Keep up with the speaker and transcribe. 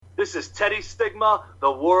This is Teddy Stigma,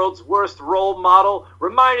 the world's worst role model,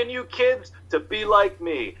 reminding you kids to be like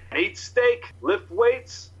me. Eat steak, lift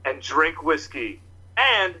weights, and drink whiskey.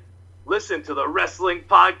 And listen to the wrestling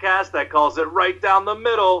podcast that calls it right down the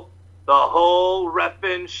middle, the whole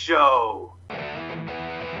reffin' show.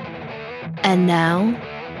 And now,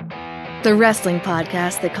 the wrestling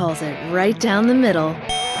podcast that calls it right down the middle,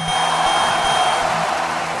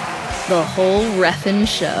 the whole reffin'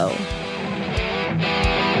 show.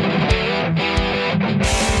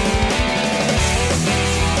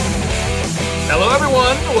 Hello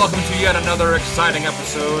everyone, welcome to yet another exciting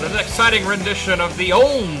episode, an exciting rendition of the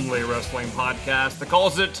only wrestling podcast that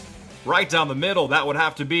calls it right down the middle. That would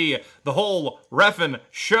have to be the whole reffin'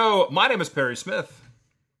 show. My name is Perry Smith.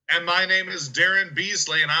 And my name is Daryn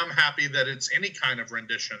Beasley, and I'm happy that it's any kind of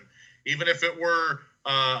rendition, even if it were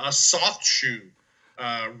a soft shoe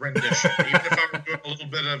rendition, even if I were doing a little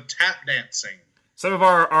bit of tap dancing. Some of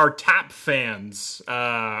our tap fans,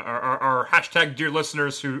 our hashtag dear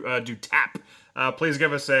listeners who do tap, please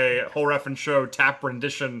give us a whole reffin' show tap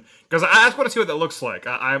rendition, because I just want to see what that looks like.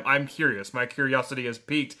 I'm curious. My curiosity has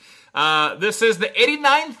piqued. This is the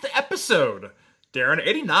 89th episode, Daryn.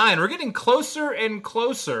 89. We're getting closer and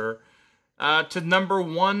closer to number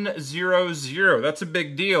 100. That's a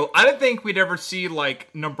big deal. I didn't think we'd ever see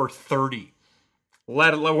like number 30.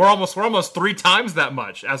 We're almost 3 times that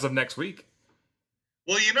much as of next week.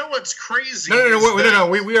 Well, you know what's crazy? No.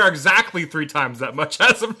 We are exactly 3 times that much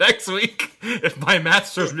as of next week, if my math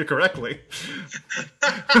serves me correctly.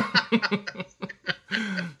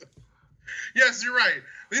 Yes, you're right.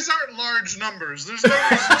 These aren't large numbers. There's no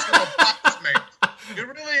reason to approximate. It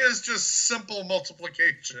really is just simple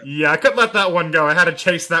multiplication. Yeah, I couldn't let that one go. I had to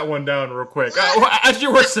chase that one down real quick. As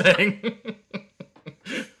you were saying.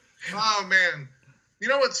 Oh, man. You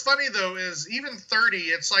know what's funny, though, is even 30,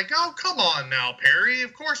 it's like, oh, come on now, Perry.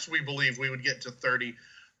 Of course we believe we would get to 30.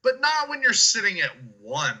 But not when you're sitting at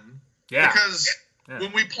 1. Yeah. Because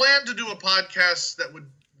when we planned to do a podcast that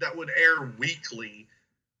would air weekly,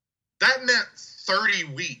 that meant 30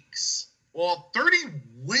 weeks. Well, 30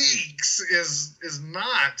 weeks is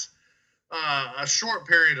not a short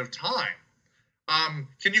period of time.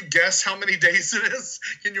 Can you guess how many days it is?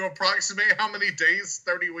 Can you approximate how many days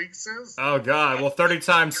 30 weeks is? Oh, God. Well, 30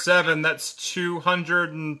 times 7, that's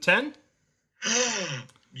 210?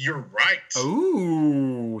 You're right.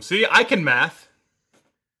 Ooh. See, I can math.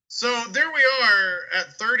 So there we are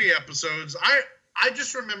at 30 episodes. I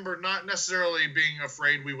just remember not necessarily being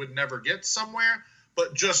afraid we would never get somewhere,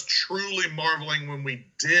 but just truly marveling when we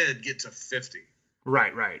did get to 50.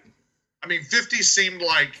 Right. I mean, 50 seemed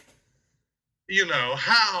like, you know,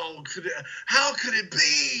 how could it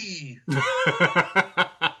be?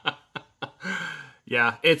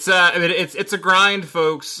 Yeah, it's a grind,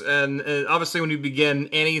 folks, and obviously when you begin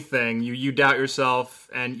anything, you doubt yourself,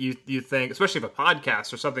 and you think, especially if a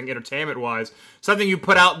podcast or something entertainment-wise, something you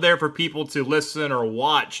put out there for people to listen or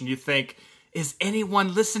watch, and you think, is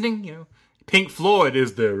anyone listening? You know, Pink Floyd,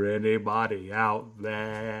 is there anybody out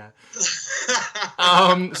there?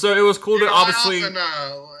 So it was cool to obviously.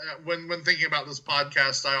 When thinking about this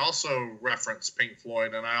podcast, I also reference Pink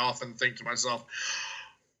Floyd, and I often think to myself,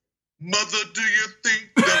 Mother, do you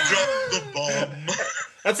think they dropped the bomb?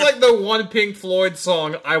 That's like the one Pink Floyd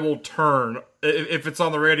song I will turn if it's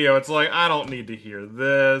on the radio. It's like, I don't need to hear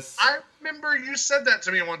this. I remember you said that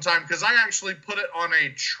to me one time, because I actually put it on a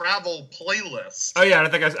travel playlist. Oh, yeah, I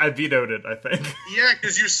think I vetoed it, I think. Yeah,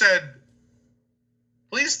 because you said,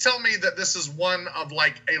 please tell me that this is one of,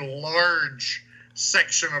 like, a large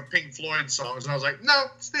section of Pink Floyd songs. And I was like, no,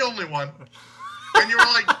 it's the only one. And you were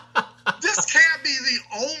like, this can't be the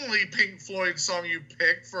only Pink Floyd song you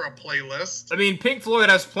picked for a playlist. I mean, Pink Floyd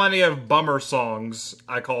has plenty of bummer songs,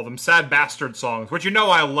 I call them, sad bastard songs, which you know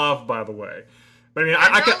I love, by the way. But I mean,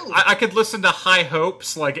 I could listen to High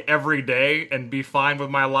Hopes like every day and be fine with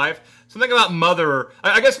my life. Something about Mother,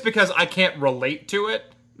 I guess because I can't relate to it,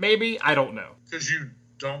 maybe? I don't know. Because you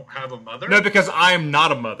don't have a mother? No, because I'm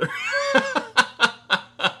not a mother.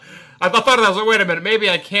 I thought of that. I was like, wait a minute, maybe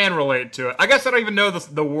I can relate to it. I guess I don't even know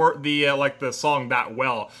the song that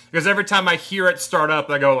well, because every time I hear it start up,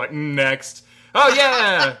 I go like, next. Oh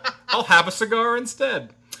yeah, I'll have a cigar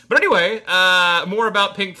instead. But anyway, more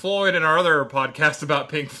about Pink Floyd and our other podcast about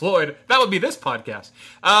Pink Floyd. That would be this podcast.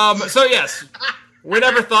 So yes, we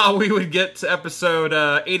never thought we would get to episode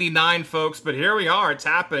 89, folks, but here we are. It's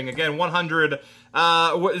happening again. 100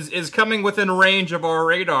 is coming within range of our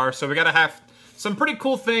radar, so we got to have some pretty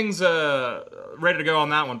cool things ready to go on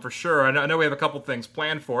that one for sure. I know we have a couple things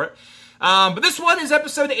planned for it. But this one is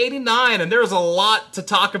episode 89, and there's a lot to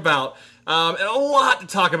talk about. And a lot to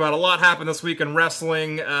talk about. A lot happened this week in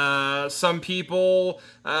wrestling. Some people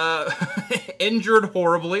injured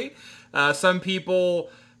horribly. Some people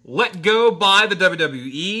let go by the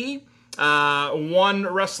WWE. One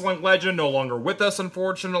wrestling legend no longer with us,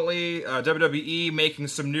 unfortunately. WWE making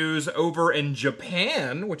some news over in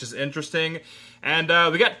Japan, which is interesting. And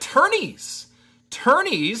we got tourneys,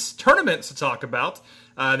 tournaments to talk about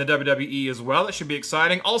in the WWE as well. That should be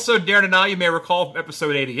exciting. Also, Daryn and I, you may recall from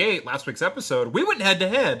episode 88, last week's episode, we went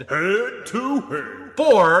head-to-head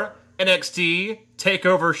for NXT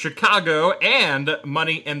Takeover Chicago and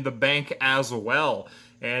Money in the Bank as well.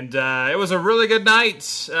 And it was a really good night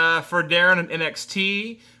for Daryn and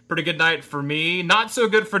NXT. Pretty good night for me. Not so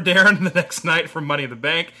good for Daryn the next night for Money in the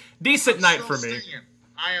Bank. Decent night for me. Stinging.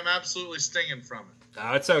 I am absolutely stinging from it.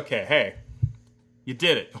 Oh, it's okay. Hey, you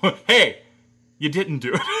did it. Hey, you didn't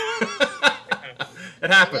do it. It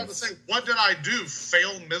happens. I was about to say, what did I do?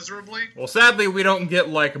 Fail miserably? Well, sadly, we don't get,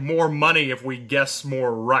 more money if we guess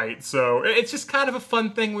more right. So it's just kind of a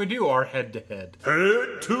fun thing we do, our head-to-head.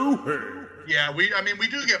 Head-to-head. Yeah, we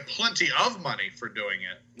do get plenty of money for doing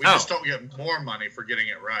it. We just don't get more money for getting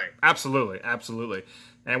it right. Absolutely.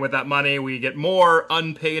 And with that money, we get more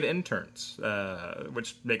unpaid interns,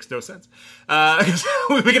 which makes no sense.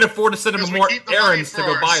 We can afford to send them more errands to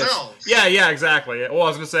go buy us. Yeah, exactly. Well, I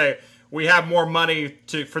was going to say, we have more money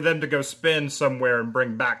for them to go spend somewhere and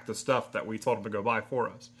bring back the stuff that we told them to go buy for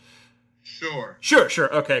us. Sure.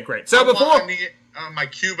 Okay, great. So before... I need my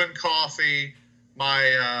Cuban coffee,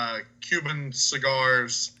 my Cuban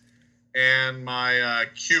cigars, and my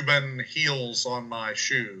Cuban heels on my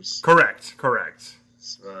shoes. Correct.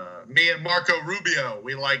 Me and Marco Rubio,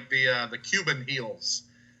 we like the Cuban heels.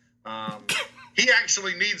 He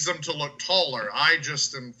actually needs them to look taller. I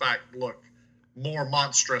just, in fact, look more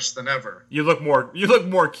monstrous than ever. You look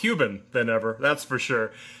more Cuban than ever. That's for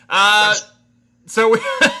sure. So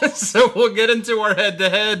we'll get into our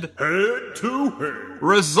head-to-head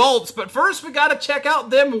results. But first, we got to check out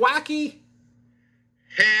them wacky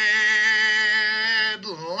headlines.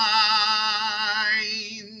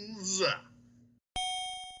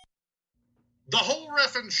 The whole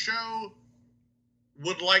reffin' show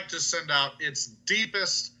would like to send out its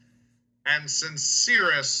deepest and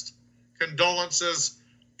sincerest condolences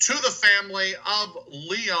to the family of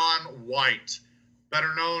Leon White,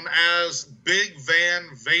 better known as Big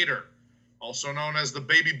Van Vader, also known as the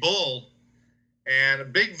Baby Bull.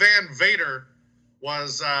 And Big Van Vader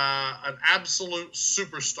was an absolute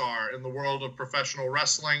superstar in the world of professional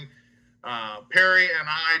wrestling. Perry and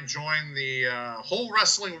I joined the whole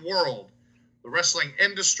wrestling world, the wrestling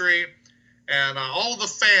industry, and all the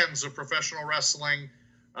fans of professional wrestling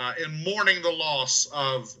in mourning the loss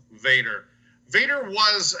of Vader. Vader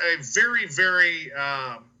was a very, very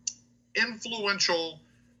influential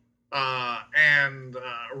and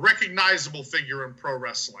recognizable figure in pro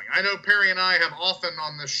wrestling. I know Perry and I have often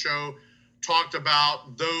on this show talked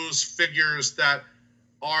about those figures that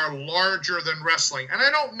are larger than wrestling. And I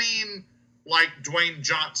don't mean like Dwayne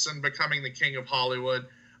Johnson becoming the king of Hollywood.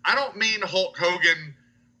 I don't mean Hulk Hogan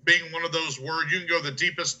being one of those words. You can go the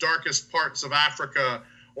deepest, darkest parts of Africa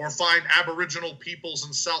or find Aboriginal peoples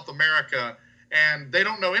in South America, and they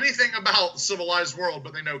don't know anything about the civilized world,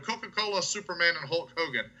 but they know Coca-Cola, Superman, and Hulk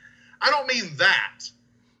Hogan. I don't mean that.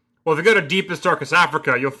 Well, if you go to deepest, darkest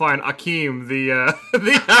Africa, you'll find Akeem, the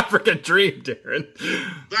African Dream, Daryn.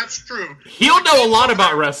 That's true. He'll know a lot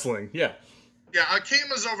about wrestling. Yeah. Yeah,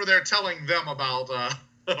 Akeem is over there telling them about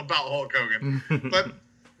Hulk Hogan, but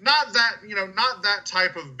not that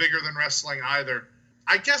type of bigger than wrestling either.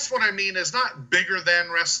 I guess what I mean is not bigger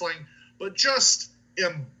than wrestling, but just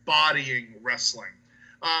embodying wrestling.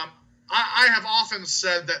 I have often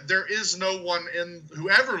said that there is no one who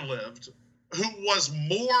ever lived who was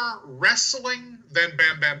more wrestling than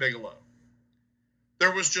Bam Bam Bigelow.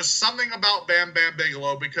 There was just something about Bam Bam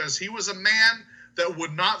Bigelow because he was a man that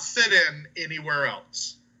would not fit in anywhere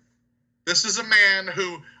else. This is a man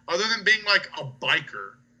who, other than being like a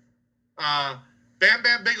biker, Bam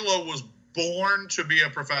Bam Bigelow was born to be a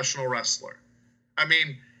professional wrestler. I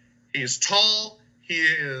mean, he's tall, he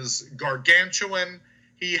is gargantuan,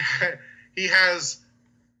 he has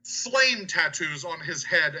flame tattoos on his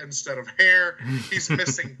head instead of hair, he's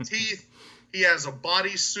missing teeth, he has a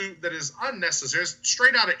bodysuit that is unnecessary. It's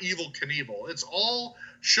straight out of Evel Knievel. It's all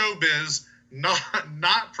showbiz,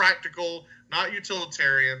 not practical, not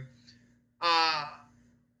utilitarian.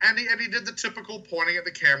 And he did the typical pointing at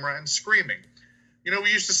the camera and screaming. You know,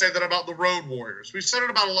 we used to say that about the Road Warriors. We've said it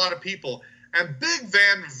about a lot of people. And Big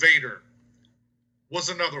Van Vader was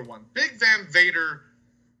another one. Big Van Vader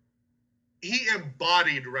he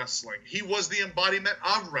embodied wrestling. He was the embodiment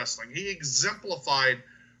of wrestling. He exemplified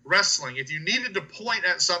wrestling. If you needed to point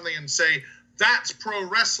at something and say, that's pro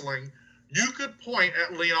wrestling, you could point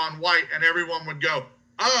at Leon White and everyone would go,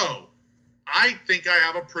 oh, I think I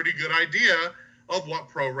have a pretty good idea of what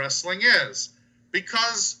pro wrestling is.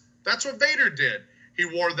 Because that's what Vader did. He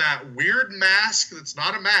wore that weird mask that's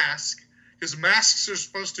not a mask, because masks are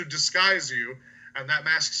supposed to disguise you, and that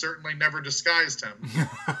mask certainly never disguised him.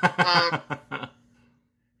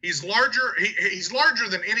 He's larger. He's larger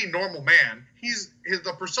than any normal man.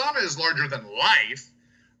 The persona is larger than life.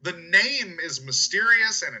 The name is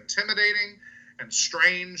mysterious and intimidating and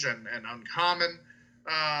strange and uncommon.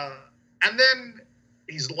 And then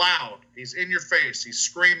he's loud. He's in your face. He's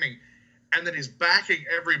screaming. And then he's backing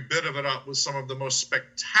every bit of it up with some of the most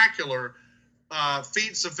spectacular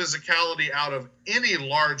feats of physicality out of any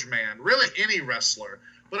large man, really any wrestler,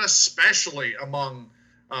 but especially among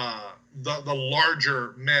the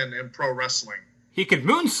larger men in pro wrestling. He could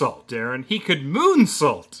moonsault, Daryn. He could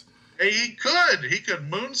moonsault. He could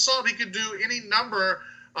moonsault. He could do any number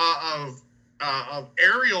of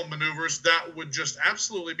aerial maneuvers that would just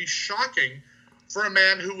absolutely be shocking for a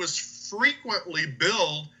man who was frequently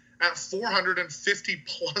billed at 450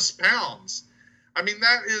 plus pounds. I mean,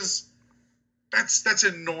 that's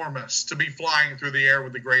enormous to be flying through the air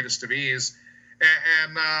with the greatest of ease,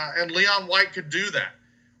 and Leon White could do that.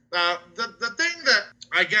 The thing that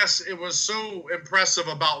I guess it was so impressive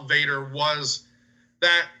about Vader was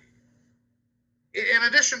that, in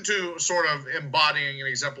addition to sort of embodying and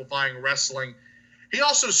exemplifying wrestling, he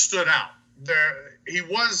also stood out. He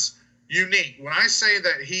was unique. When I say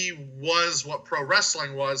that he was what pro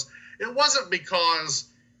wrestling was, it wasn't because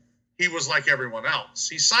he was like everyone else.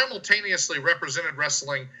 He simultaneously represented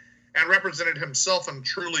wrestling and represented himself in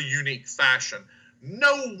truly unique fashion.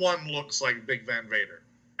 No one looks like Big Van Vader,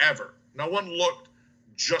 ever. No one looked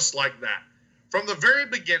just like that. From the very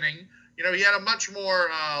beginning, he had a much more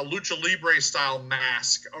lucha libre style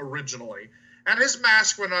mask originally. And his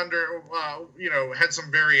mask went under, had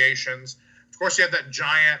some variations. Of course, he had that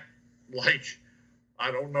giant,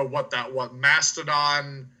 I don't know what that was,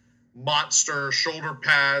 mastodon monster shoulder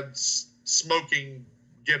pads, smoking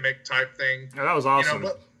gimmick type thing. Oh, that was awesome.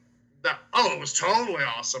 It was totally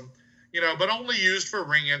awesome. But only used for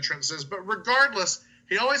ring entrances. But regardless,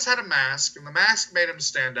 he always had a mask, and the mask made him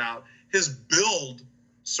stand out. His build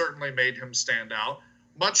certainly made him stand out.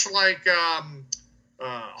 Much like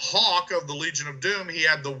Hawk of the Legion of Doom, he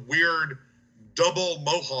had the weird double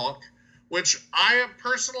mohawk, which I have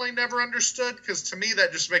personally never understood, because to me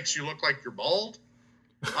that just makes you look like you're bald.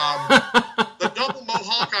 The double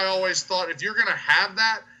mohawk, I always thought, if you're going to have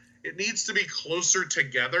that, it needs to be closer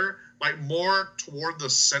together, more toward the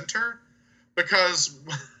center, because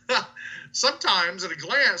sometimes at a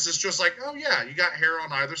glance it's just like, oh yeah, you got hair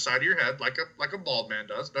on either side of your head like a bald man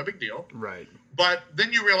does, no big deal. Right. But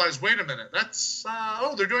then you realize, wait a minute, that's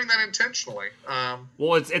they're doing that intentionally.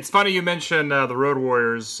 Well, it's funny you mention the Road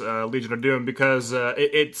Warriors Legion of Doom, because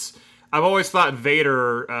it's I've always thought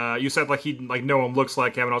Vader, you said no one looks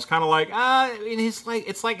like him, and I was kind of like,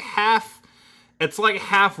 it's like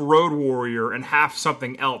half Road Warrior and half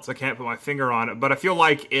something else. I can't put my finger on it, but I feel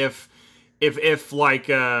like if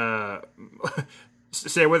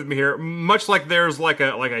say with me here, much like there's like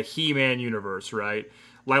a He-Man universe, right?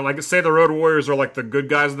 Like say the Road Warriors are like the good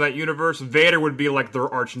guys of that universe. Vader would be like their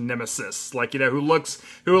arch nemesis, who has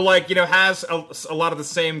a lot of the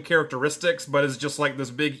same characteristics, but is just like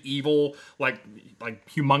this big evil, like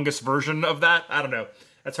humongous version of that. I don't know.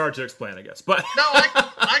 That's hard to explain, I guess. But no,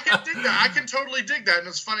 I can dig that. I can totally dig that. And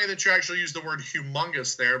it's funny that you actually use the word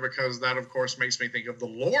humongous there, because that, of course, makes me think of the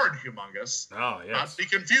Lord Humongous. Oh, yes. Not to be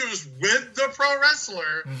confused with the pro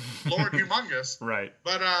wrestler, Lord Humongous. Right.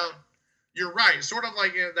 But you're right. Sort of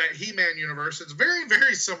like that He-Man universe. It's very,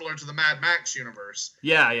 very similar to the Mad Max universe.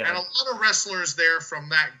 Yeah. And a lot of wrestlers there from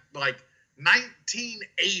that,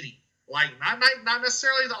 1980. Not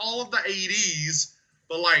necessarily all of the 80s,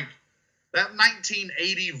 but that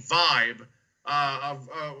 1980 vibe of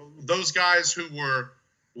those guys who were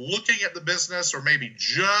looking at the business or maybe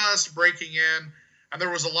just breaking in. And there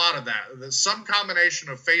was a lot of that. There's some combination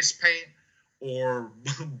of face paint or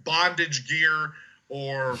bondage gear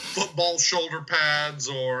or football shoulder pads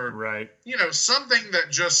or, right. Something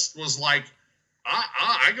that just was like,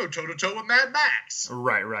 I go toe-to-toe with Mad Max.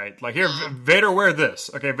 Right. Here, Vader, wear this.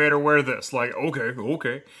 Okay, Vader, wear this.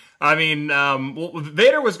 Okay. I mean,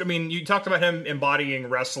 Vader was, you talked about him embodying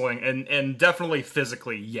wrestling, and definitely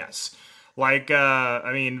physically, yes. Like,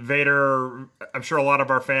 I mean, Vader, I'm sure a lot of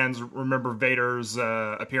our fans remember Vader's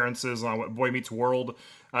appearances on Boy Meets World.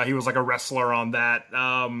 He was like a wrestler on that.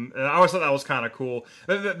 And I always thought that was kind of cool.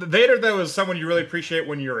 The Vader, though, is someone you really appreciate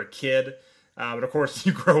when you're a kid. But of course,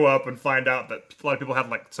 you grow up and find out that a lot of people have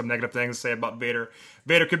like some negative things to say about Vader.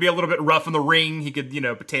 Vader could be a little bit rough in the ring. He could,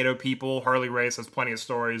 potato people. Harley Race has plenty of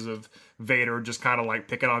stories of Vader just kind of like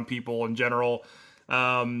picking on people in general.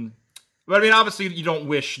 But I mean, obviously, you don't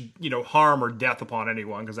wish, harm or death upon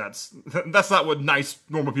anyone, because that's not what nice,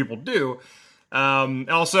 normal people do.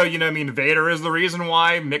 Also, Vader is the reason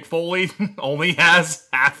why Mick Foley only has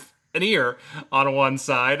half an ear on one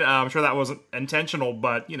side. I'm sure that wasn't intentional,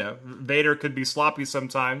 but, Vader could be sloppy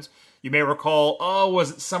sometimes. You may recall,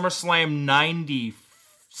 was it SummerSlam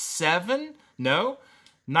 97? No?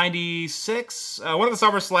 96? One of the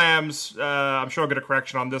SummerSlams, I'm sure I'll get a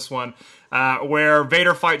correction on this one, where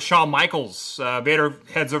Vader fights Shawn Michaels. Vader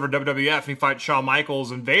heads over to WWF and he fights Shawn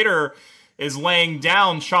Michaels, and Vader is laying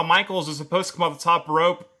down. Shawn Michaels is supposed to come off the top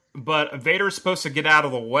rope, but Vader is supposed to get out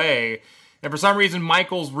of the way. And for some reason,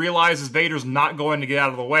 Michaels realizes Vader's not going to get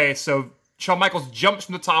out of the way, so Shawn Michaels jumps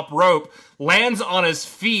from the top rope, lands on his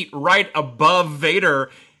feet right above Vader,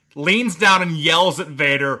 leans down and yells at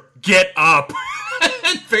Vader, "Get up!"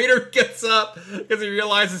 And Vader gets up because he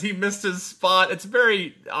realizes he missed his spot. It's a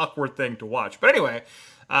very awkward thing to watch. But anyway.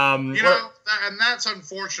 And that's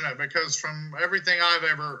unfortunate, because from everything I've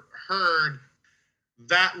ever heard,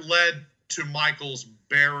 that led to Michaels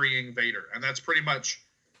burying Vader. And that's pretty much,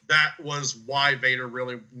 that was why Vader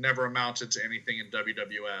really never amounted to anything in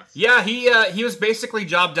WWF. Yeah, he was basically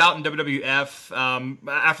jobbed out in WWF.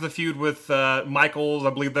 After the feud with Michaels, I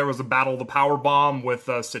believe there was a battle of the Powerbomb with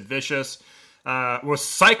Sid Vicious. Was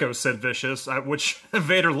Psycho Sid Vicious, which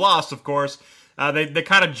Vader lost, of course. They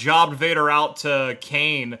kind of jobbed Vader out to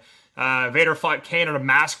Kane. Vader fought Kane in a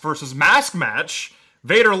mask versus mask match.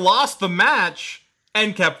 Vader lost the match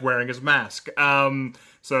and kept wearing his mask.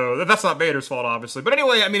 So that's not Vader's fault, obviously. But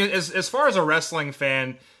anyway, I mean, as far as a wrestling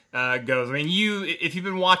fan goes, I mean, if you've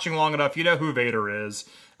been watching long enough, you know who Vader is.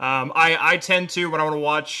 I tend to, when I want to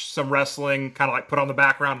watch some wrestling, kind of like put on the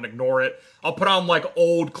background and ignore it. I'll put on like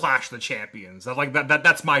old Clash of the Champions.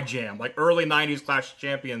 That's my jam. Like early 90s Clash of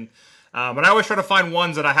Champions. But I always try to find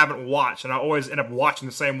ones that I haven't watched, and I always end up watching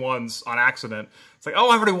the same ones on accident. It's like, I've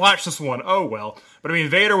already watched this one. Oh, well. But I mean,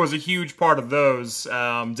 Vader was a huge part of those.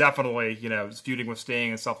 Definitely, feuding with Sting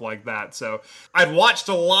and stuff like that. So I'd watched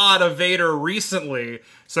a lot of Vader recently.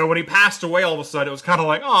 So when he passed away all of a sudden, it was kind of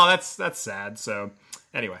like, that's sad. So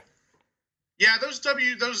anyway. Yeah, those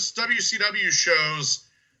WCW shows,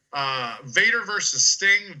 Vader versus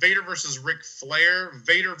Sting, Vader versus Ric Flair,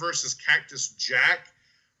 Vader versus Cactus Jack.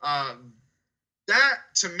 That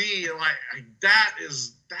to me, that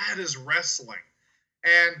is wrestling.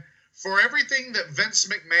 And for everything that Vince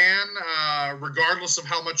McMahon, regardless of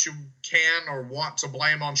how much you can or want to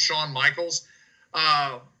blame on Shawn Michaels,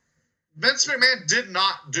 Vince McMahon did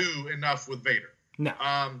not do enough with Vader. No.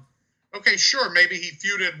 Okay, sure, maybe he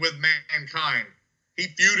feuded with Mankind. He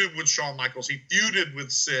feuded with Shawn Michaels. He feuded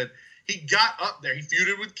with Sid. He got up there. He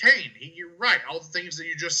feuded with Kane. You're right, all the things that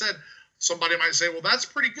you just said. Somebody might say, well, that's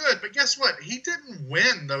pretty good. But guess what? He didn't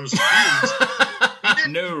win those feuds.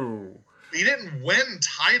 No. He didn't win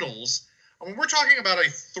titles. I mean, we're talking about a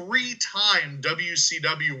 3-time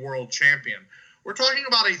WCW World Champion. We're talking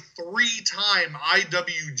about a 3-time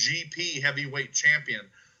IWGP Heavyweight Champion.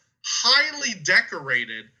 Highly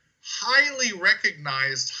decorated, highly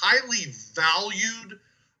recognized, highly valued,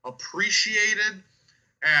 appreciated,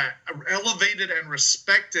 elevated, and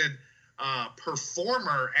respected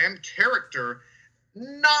performer and character,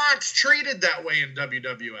 not treated that way in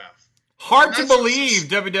WWF. Hard to believe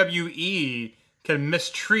WWE can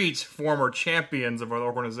mistreat former champions of other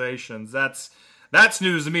organizations. That's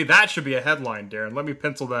news to me. That should be a headline, Darren. Let me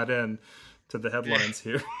pencil that in to the headlines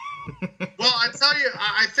here. Well, I tell you,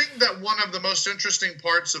 I think that one of the most interesting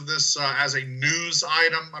parts of this as a news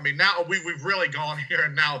item, I mean, now we've really gone here,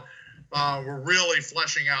 and now we're really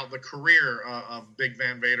fleshing out the career of Big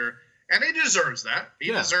Van Vader. And he deserves that.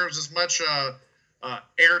 He deserves as much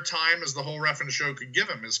airtime as the whole Ref and Show could give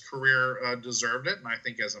him. His career deserved it, and I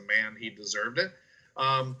think as a man, he deserved it.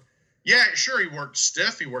 Yeah, sure, he worked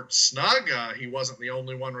stiff. He worked snug. He wasn't the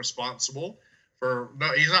only one responsible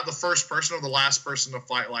he's not the first person or the last person to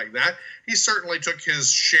fight like that. He certainly took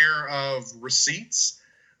his share of receipts,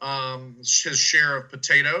 his share of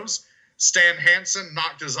potatoes. Stan Hansen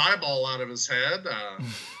knocked his eyeball out of his head.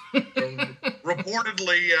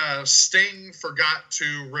 Reportedly, Sting forgot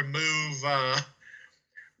to remove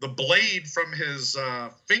the blade from his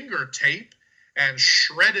finger tape and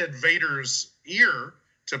shredded Vader's ear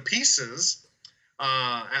to pieces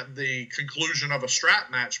at the conclusion of a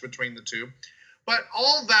strap match between the two. But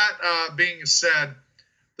all that being said,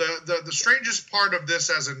 the strangest part of this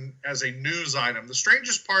as a news item, the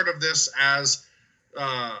strangest part of this as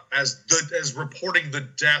reporting the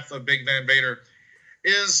death of Big Van Vader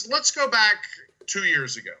is, let's go back 2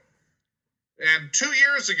 years ago. And 2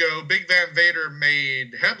 years ago, Big Van Vader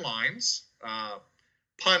made headlines,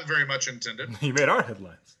 pun very much intended. He made our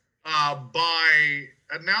headlines. By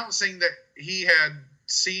announcing that he had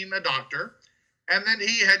seen a doctor, and then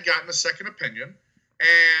he had gotten a second opinion,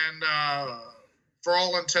 and for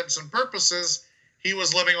all intents and purposes, he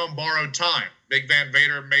was living on borrowed time. Big Van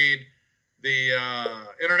Vader made the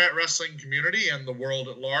internet wrestling community and the world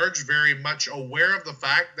at large very much aware of the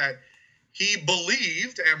fact that he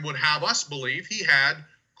believed, and would have us believe, he had,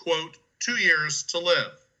 quote, 2 years to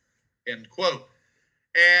live, end quote.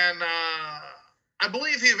 And I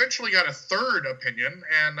believe he eventually got a third opinion,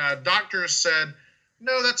 and doctors said,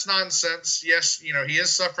 no, that's nonsense. Yes, he is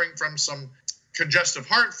suffering from some congestive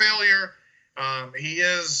heart failure. He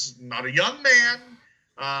is not a young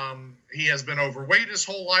man. He has been overweight his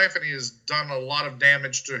whole life, and he has done a lot of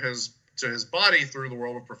damage to his body through the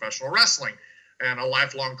world of professional wrestling and a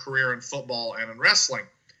lifelong career in football and in wrestling.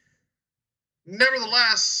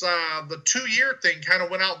 Nevertheless, the 2-year thing kind of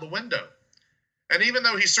went out the window. And even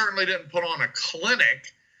though he certainly didn't put on a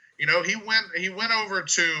clinic, he went over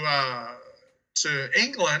to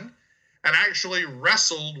England and actually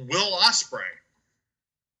wrestled Will Ospreay.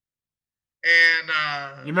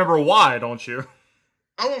 And you remember why, don't you?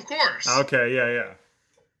 Oh, of course. Okay, yeah.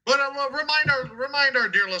 But remind our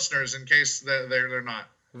dear listeners in case they're not.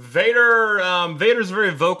 Vader's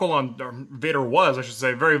very vocal on, Vader was, I should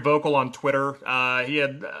say, very vocal on Twitter. He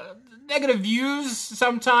had negative views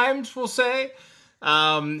sometimes, we'll say.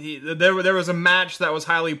 There was a match that was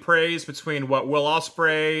highly praised between Will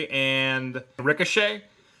Ospreay and Ricochet.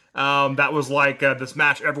 That was like this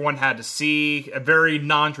match everyone had to see. A very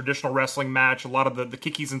non-traditional wrestling match. A lot of the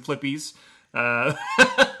kickies and flippies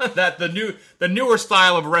that the newer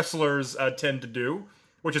style of wrestlers tend to do,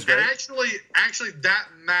 which is great. And actually, that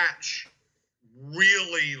match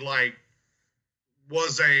really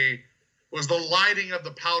was the lighting of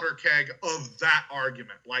the powder keg of that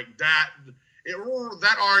argument. Like that.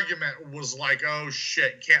 That argument was like, oh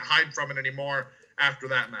shit, can't hide from it anymore after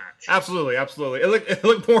that match. Absolutely. It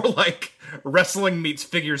looked more like wrestling meets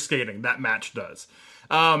figure skating. That match does.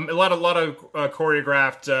 A lot of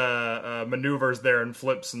choreographed maneuvers there and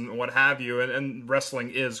flips and what have you, and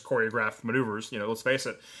wrestling is choreographed maneuvers. Let's face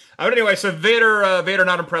it. But anyway, so Vader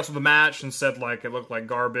not impressed with the match and said it looked like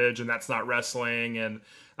garbage and that's not wrestling, and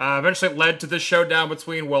eventually it led to this showdown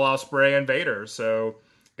between Will Ospreay and Vader. So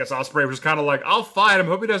I guess Ospreay was kind of like, I'll fight him.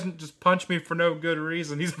 Hope he doesn't just punch me for no good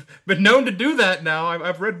reason. He's been known to do that now.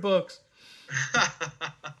 I've read books.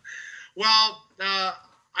 Well,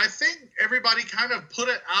 I think everybody kind of put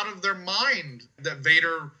it out of their mind that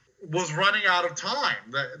Vader was running out of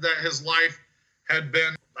time, that his life had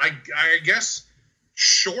been, I guess,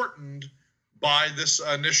 shortened by this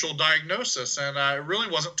initial diagnosis, and it really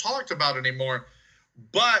wasn't talked about anymore.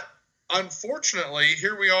 But unfortunately,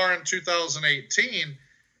 here we are in 2018,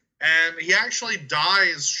 and he actually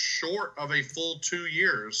dies short of a full 2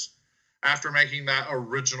 years after making that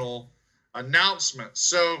original announcement.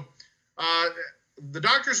 So the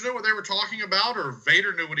doctors knew what they were talking about, or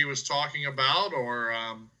Vader knew what he was talking about, or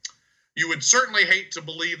you would certainly hate to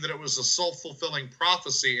believe that it was a self-fulfilling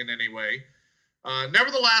prophecy in any way.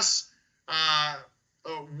 Nevertheless,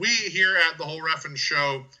 we here at the Whole Reffin'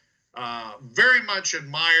 Show very much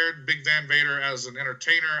admired Big Van Vader as an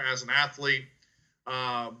entertainer, as an athlete.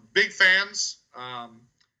 Big fans,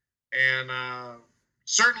 and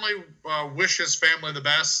certainly wish his family the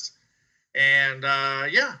best. And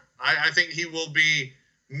I think he will be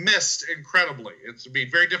missed incredibly. It's be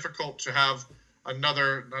very difficult to have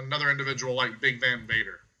another individual like Big Van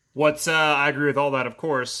Vader. I agree with all that, of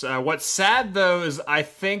course. What's sad, though, is I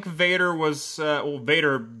think Vader was,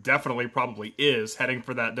 Vader definitely probably is heading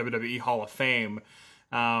for that WWE Hall of Fame.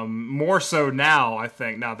 More so now, I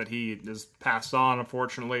think, now that he is passed on,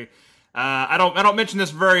 unfortunately. I don't mention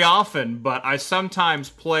this very often, but I sometimes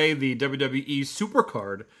play the WWE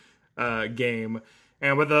Supercard game.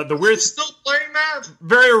 And with the weird... Still playing that?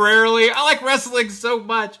 Very rarely. I like wrestling so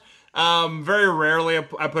much. Very rarely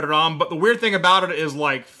I put it on, but the weird thing about it is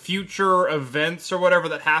future events or whatever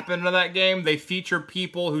that happen in that game, they feature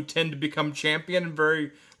people who tend to become champion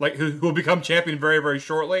who will become champion very, very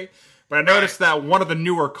shortly. But I noticed that one of the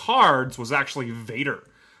newer cards was actually Vader,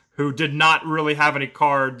 who did not really have any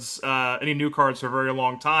new cards for a very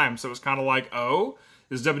long time. So it was kind of like, oh,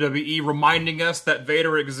 Is WWE reminding us that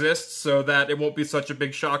Vader exists so that it won't be such a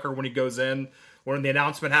big shocker when he goes in, when the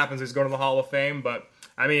announcement happens he's going to the Hall of Fame? But,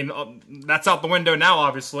 I mean, that's out the window now,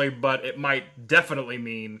 obviously, but it might definitely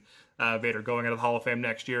mean Vader going into the Hall of Fame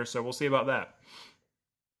next year, so we'll see about that.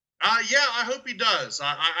 Yeah, I hope he does.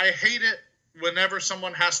 I hate it whenever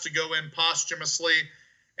someone has to go in posthumously,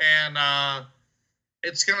 and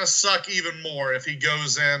it's going to suck even more if he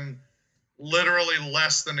goes in literally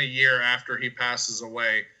less than a year after he passes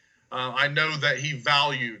away. I know that he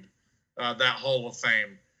valued that Hall of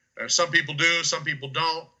Fame. Some people do, some people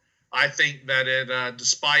don't. I think that it,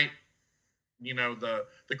 despite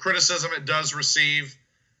the criticism it does receive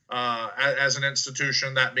as an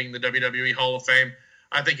institution, that being the WWE Hall of Fame,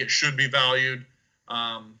 I think it should be valued.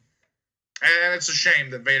 And it's a shame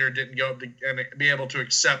that Vader didn't go up and be able to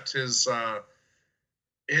accept his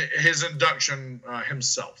induction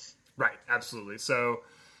himself. Right, absolutely. So,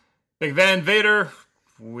 Big Van Vader,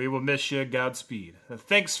 we will miss you. Godspeed.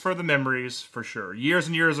 Thanks for the memories, for sure. Years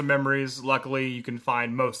and years of memories. Luckily, you can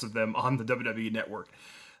find most of them on the WWE Network.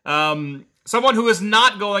 Someone who is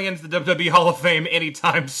not going into the WWE Hall of Fame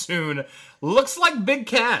anytime soon looks like Big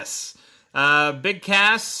Cass. Big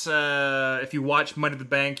Cass, if you watch Money in the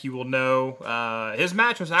Bank, you will know his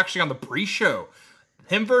match was actually on the pre-show.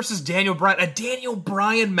 Him versus Daniel Bryan. A Daniel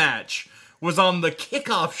Bryan match was on the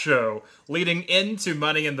kickoff show leading into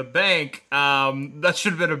Money in the Bank. That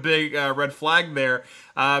should have been a big red flag there.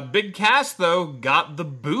 Big Cass, though, got the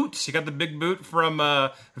boot. He got the big boot from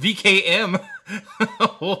VKM,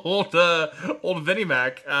 old Vinnie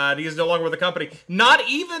Mac. He's no longer with the company. Not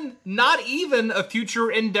even a future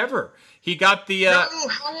endeavor. He got the... no,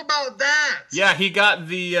 how about that? Yeah, he got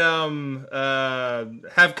the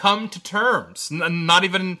have come to terms. Not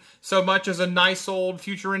even so much as a nice old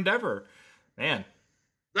future endeavor. Man.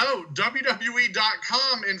 No,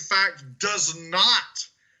 WWE.com, in fact, does not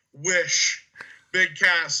wish Big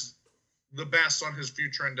Cass the best on his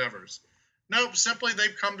future endeavors. Nope, simply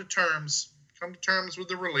they've come to terms with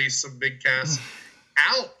the release of Big Cass.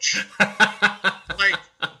 Ouch.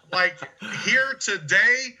 like here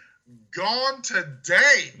today, gone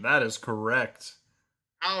today. That is correct.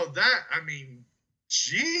 Oh,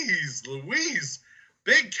 jeez Louise.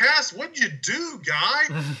 Big Cass, what'd you do, guy?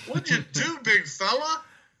 What'd you do, big fella?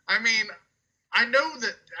 I mean, I know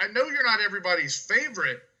you're not everybody's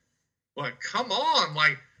favorite, but come on,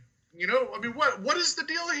 what is the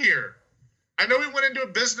deal here? I know he went into a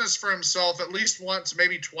business for himself at least once,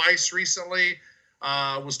 maybe twice recently.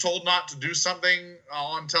 Was told not to do something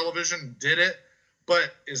on television, did it.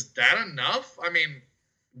 But is that enough? I mean,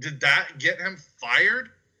 did that get him fired?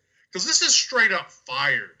 Because this is straight up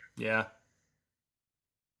fired. Yeah.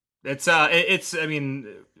 I mean,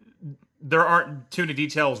 there aren't too many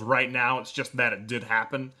details right now. It's just that it did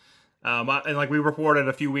happen. And like we reported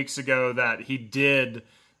a few weeks ago that he did,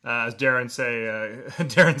 as Daryn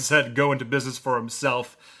said, go into business for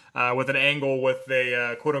himself with an angle with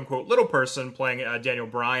a quote-unquote little person playing Daniel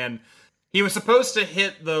Bryan. He was supposed to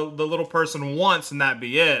hit the little person once and that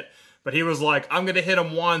be it. But he was like, I'm going to hit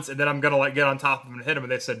him once and then I'm going to get on top of him and hit him.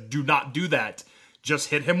 And they said, do not do that. Just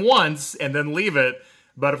hit him once and then leave it.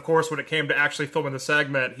 But, of course, when it came to actually filming the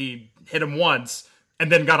segment, he hit him once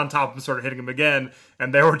and then got on top of him and started hitting him again.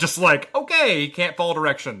 And they were just like, okay, he can't follow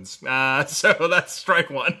directions. So that's strike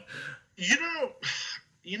one. You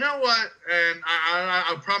know what? And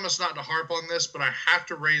I promise not to harp on this, but I have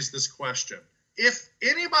to raise this question. If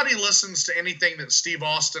anybody listens to anything that Steve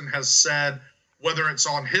Austin has said, whether it's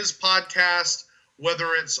on his podcast, whether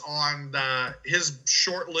it's on his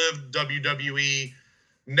short-lived WWE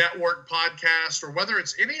Network podcast, or whether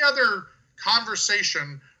it's any other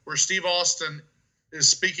conversation where Steve Austin is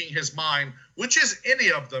speaking his mind, which is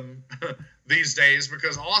any of them these days,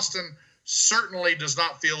 because Austin certainly does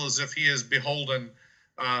not feel as if he is beholden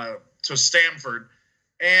to Stanford.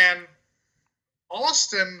 And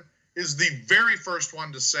Austin is the very first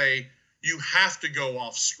one to say, you have to go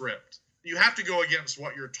off script. You have to go against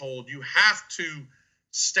what you're told. You have to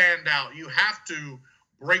stand out. You have to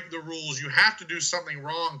break the rules. You have to do something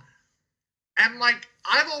wrong. And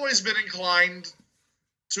I've always been inclined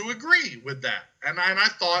to agree with that. And I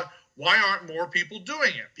thought, why aren't more people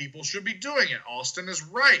doing it? People should be doing it. Austin is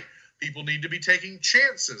right. People need to be taking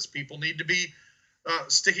chances. People need to be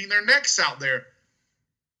sticking their necks out there.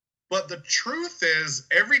 But the truth is,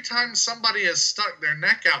 every time somebody has stuck their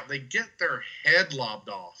neck out, they get their head lobbed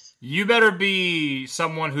off. You better be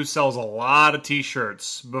someone who sells a lot of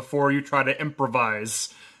T-shirts before you try to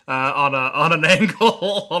improvise on an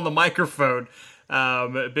angle on the microphone.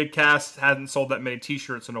 Big Cass hadn't sold that many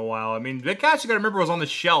T-shirts in a while. I mean, Big Cass, you got to remember, was on the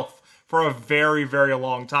shelf for a very, very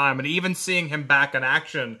long time. And even seeing him back in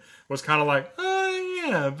action was kind of like, oh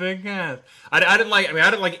yeah, Big Cass. I didn't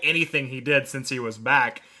like anything he did since he was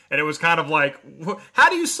back. And it was kind of like, how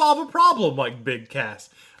do you solve a problem like Big Cass?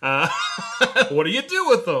 What do you do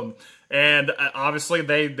with them? And obviously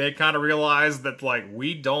they kind of realized that, like,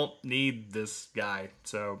 we don't need this guy.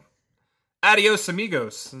 So, adios,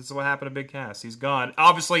 amigos. This is what happened to Big Cass. He's gone.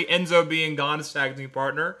 Obviously, Enzo being gone as tag team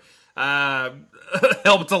partner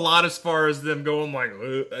helped a lot as far as them going like,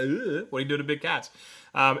 what do you do to Big Cass?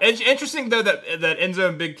 Interesting, though, that Enzo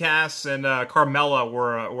and Big Cass and Carmella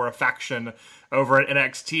were a faction over at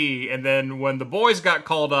NXT, and then when the boys got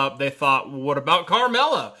called up, they thought, well, what about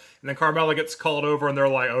Carmella? And then Carmella gets called over, and they're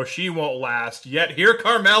like, oh, she won't last. Yet here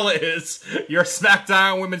Carmella is, your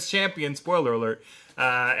SmackDown Women's Champion, spoiler alert.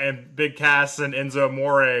 And Big Cass and Enzo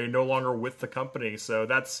Amore no longer with the company. So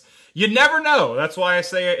that's, you never know. That's why I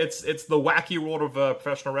say it's the wacky world of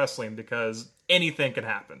professional wrestling, because anything can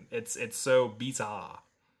happen. It's so bizarre.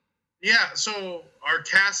 Yeah, so are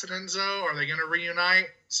Cass and Enzo, are they going to reunite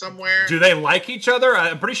somewhere? Do they like each other?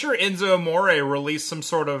 I'm pretty sure Enzo Amore released some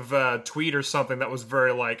sort of tweet or something that was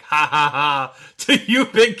very like, ha ha ha, to you,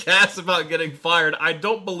 Big Cass, about getting fired. I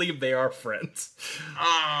don't believe they are friends.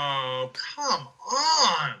 Oh, come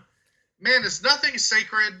on. Man, is nothing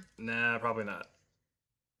sacred? Nah, probably not.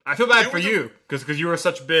 I feel bad for you, because you were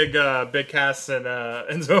such big Cass and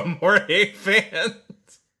Enzo Amore fans.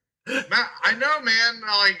 Man, I know, man.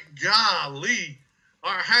 Like, golly.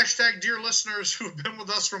 Our hashtag dear listeners who've been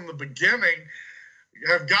with us from the beginning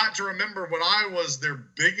have got to remember when I was their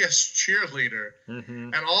biggest cheerleader.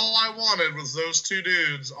 Mm-hmm. And all I wanted was those two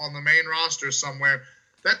dudes on the main roster somewhere.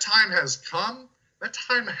 That time has come. That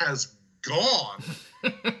time has gone.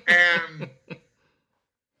 And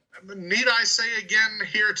need I say again,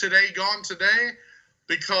 here today, gone today?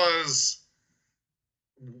 Because...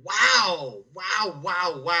 Wow.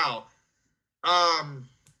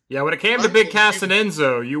 Yeah, when it came to Big Cass and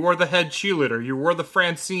Enzo, you were the head cheerleader. You were the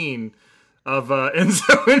Francine of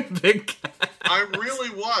Enzo and Big Cass. I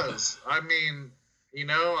really was. I mean, you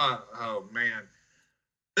know, oh man.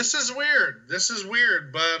 This is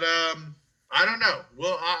weird, but I don't know.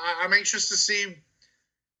 Well, I'm anxious to see.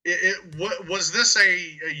 Was this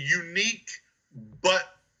a unique but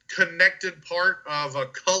connected part of a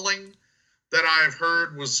culling that I've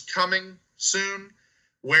heard was coming soon,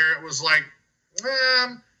 where it was like,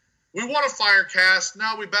 we want to fire Cass.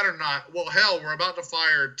 No, we better not. Well, hell, we're about to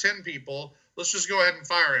fire 10 people. Let's just go ahead and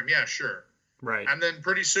fire him. Yeah, sure. Right. And then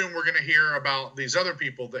pretty soon we're going to hear about these other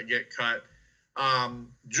people that get cut,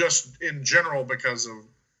 just in general because of,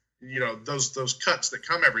 you know, those cuts that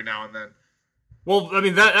come every now and then. Well, I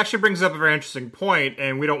mean, that actually brings up a very interesting point,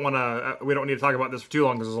 and we don't need to talk about this for too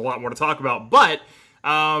long because there's a lot more to talk about, but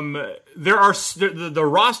there are the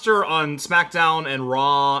roster on SmackDown and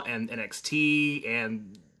Raw and NXT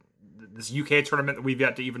and this UK tournament that we've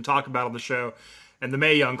yet to even talk about on the show, and the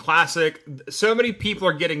Mae Young Classic. So many people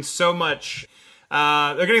are getting so much.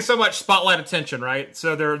 They're getting so much spotlight attention, right?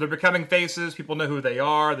 So they're becoming faces. People know who they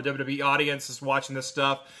are. The WWE audience is watching this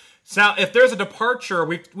stuff. So now, if there's a departure,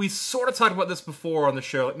 we sort of talked about this before on the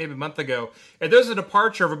show, like maybe a month ago. If there's a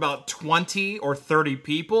departure of about 20 or 30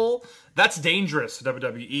 people, that's dangerous to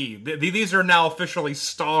WWE. These are now officially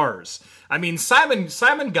stars. I mean, Simon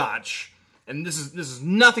Gotch, and this is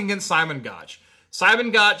nothing against Simon Gotch.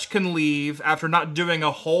 Simon Gotch can leave after not doing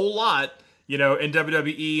a whole lot, you know, in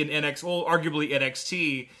WWE and NXT, well, arguably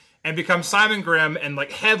NXT, and become Simon Grimm and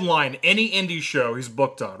like headline any indie show he's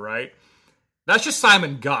booked on, right? That's just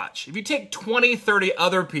Simon Gotch. If you take 20, 30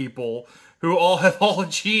 other people who all have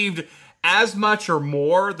achieved as much or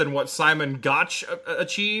more than what Simon Gotch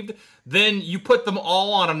achieved, then you put them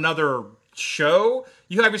all on another show,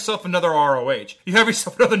 you have yourself another ROH. You have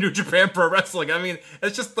yourself another New Japan Pro Wrestling. I mean,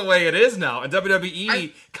 it's just the way it is now. And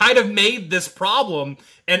WWE kind of made this problem,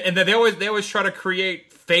 and they always try to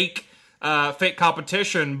create fake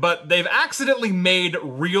competition, but they've accidentally made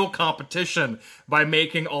real competition by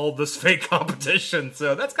making all this fake competition.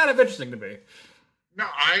 So that's kind of interesting to me. No,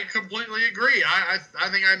 I completely agree. I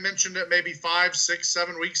think I mentioned it maybe 5, 6,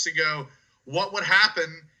 7 weeks ago. What would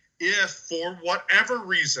happen if, for whatever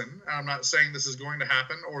reason, and I'm not saying this is going to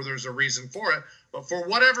happen or there's a reason for it, but for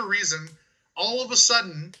whatever reason, all of a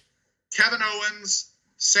sudden, Kevin Owens,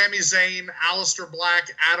 Sami Zayn, Aleister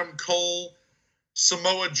Black, Adam Cole,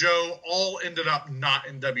 Samoa Joe all ended up not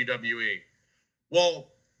in WWE. Well,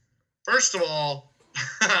 first of all,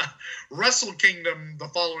 Wrestle Kingdom the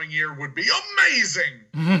following year would be amazing.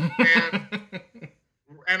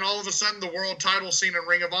 And all of a sudden the world title scene in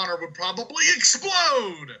Ring of Honor would probably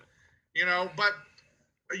explode. You know, but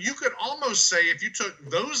you could almost say if you took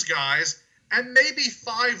those guys and maybe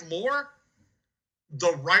 5 more,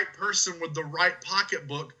 the right person with the right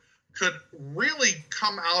pocketbook could really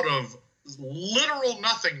come out of literal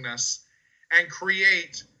nothingness and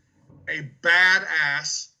create a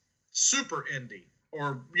badass super indie,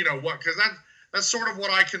 or because that's sort of what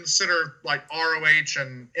I consider like ROH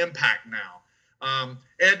and Impact now.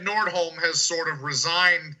 Ed Nordholm has sort of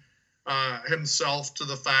resigned himself to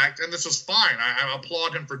the fact, and this is fine. I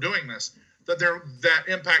applaud him for doing this. That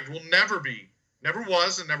Impact will never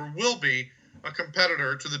was, and never will be a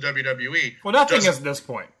competitor to the WWE. Well, nothing is at this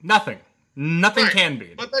point. Nothing right. Can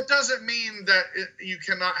be. But that doesn't mean that you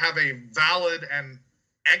cannot have a valid and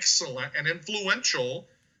excellent and influential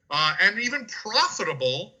and even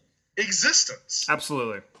profitable existence.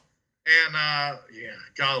 Absolutely. And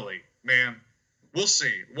golly, man, we'll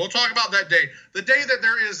see. We'll talk about that day. The day that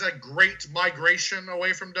there is a great migration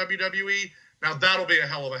away from WWE, now that'll be a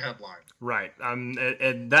hell of a headline. Right.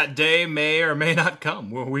 And that day may or may not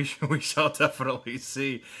come. We shall definitely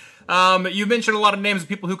see. You mentioned a lot of names of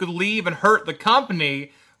people who could leave and hurt the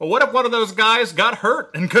company. Well, what if one of those guys got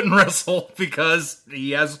hurt and couldn't wrestle because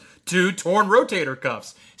he has 2 torn rotator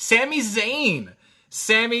cuffs? Sami Zayn.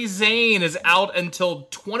 Sami Zayn is out until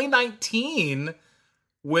 2019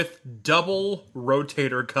 with double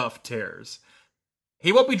rotator cuff tears.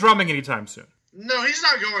 He won't be drumming anytime soon. No, he's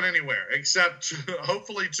not going anywhere except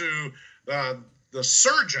hopefully to the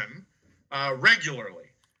surgeon regularly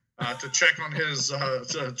to check on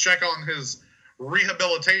his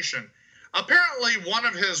rehabilitation. Apparently, one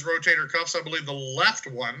of his rotator cuffs, I believe the left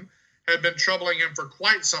one, had been troubling him for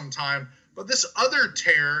quite some time, but this other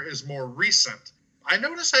tear is more recent. I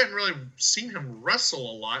noticed I hadn't really seen him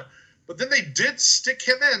wrestle a lot, but then they did stick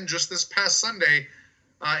him in just this past Sunday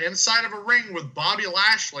inside of a ring with Bobby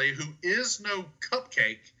Lashley, who is no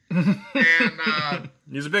cupcake. And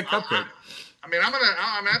he's a big cupcake. I'm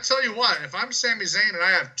gonna tell you what. If I'm Sami Zayn and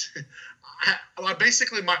I have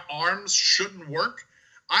basically my arms shouldn't work,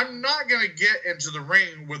 I'm not gonna get into the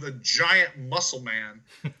ring with a giant muscle man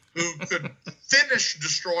who could finish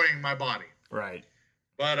destroying my body. Right.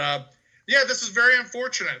 But this is very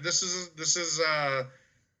unfortunate. This is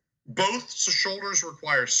both shoulders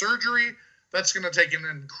require surgery. That's going to take an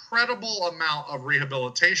incredible amount of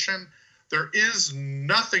rehabilitation. There is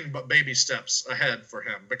nothing but baby steps ahead for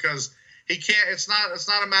him because he can't. It's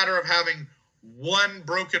not a matter of having one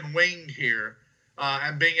broken wing here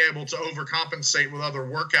and being able to overcompensate with other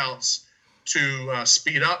workouts to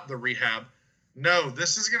speed up the rehab. No,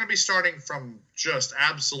 this is going to be starting from just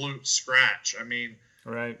absolute scratch. I mean,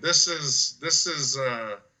 right. This is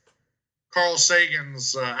Carl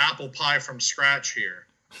Sagan's apple pie from scratch here.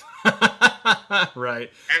 Right.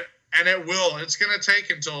 And it will. It's going to take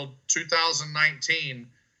until 2019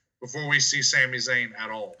 before we see Sami Zayn at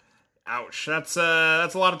all. Ouch. That's a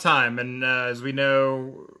lot of time. And as we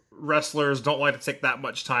know, wrestlers don't like to take that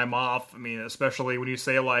much time off. I mean, especially when you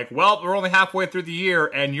say like, well, we're only halfway through the year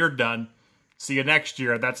and you're done. See you next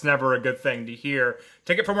year. That's never a good thing to hear.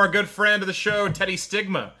 Take it from our good friend of the show, Teddy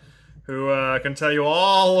Stigma, who can tell you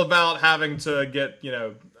all about having to get,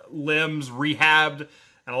 limbs rehabbed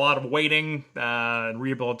and a lot of waiting and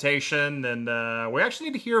rehabilitation. And we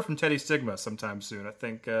actually need to hear from Teddy Stigma sometime soon. I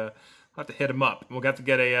think I'll have to hit him up. We'll have to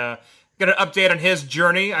get an update on his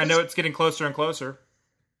journey. I know it's getting closer and closer.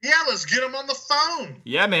 Yeah, let's get him on the phone.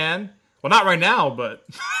 Yeah, man. Well, not right now, but...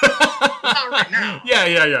 Not right now.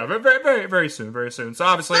 Yeah. Very, very, very soon, very soon. So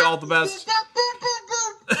obviously, all the best.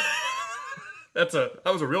 That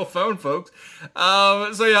was a real phone, folks.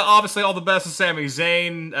 Obviously, all the best to Sami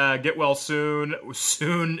Zayn. Get well soon.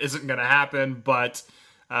 Soon isn't going to happen, but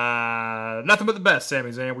nothing but the best,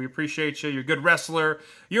 Sami Zayn. We appreciate you. You're a good wrestler.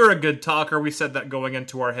 You're a good talker. We said that going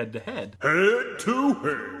into our head-to-head.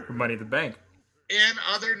 Head-to-head. For Money in the Bank. In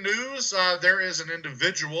other news, there is an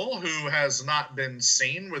individual who has not been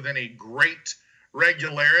seen with any great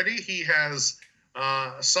regularity. He has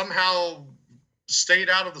somehow stayed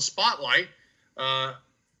out of the spotlight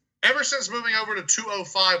ever since moving over to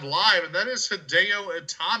 205 Live, and that is Hideo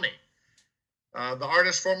Itami, the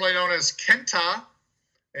artist formerly known as Kenta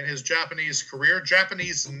in his Japanese career.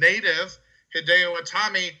 Japanese native Hideo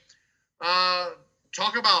Itami,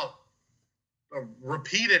 talk about a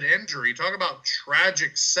repeated injury, talk about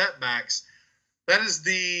tragic setbacks. That's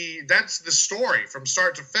the story from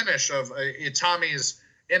start to finish of Itami's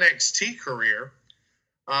NXT career.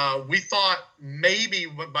 We thought maybe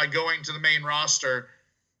by going to the main roster,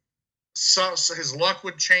 his luck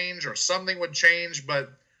would change or something would change. But,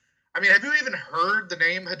 I mean, have you even heard the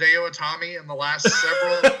name Hideo Itami in the last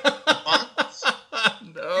several months?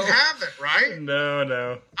 No. You haven't, right?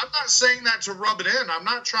 No. I'm not saying that to rub it in. I'm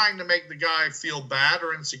not trying to make the guy feel bad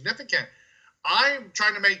or insignificant. I'm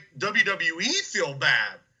trying to make WWE feel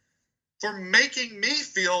bad for making me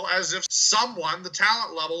feel as if someone, the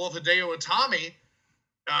talent level of Hideo Itami,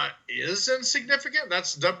 is insignificant.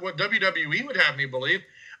 That's what WWE would have me believe.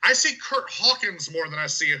 I see Kurt Hawkins more than I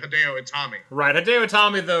see Hideo Itami. Right. Hideo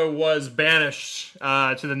Itami, though, was banished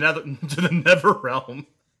to the Nether Realm.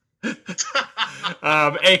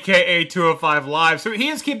 AKA 205 Live. So he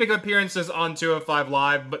is keeping appearances on 205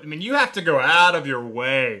 Live, but I mean, you have to go out of your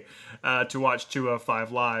way to watch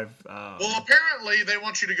 205 Live. Well, apparently they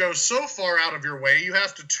want you to go so far out of your way, you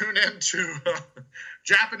have to tune into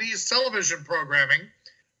Japanese television programming,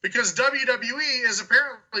 because WWE is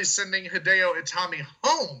apparently sending Hideo Itami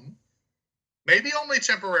home, maybe only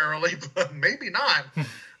temporarily, but maybe not,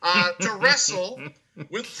 to wrestle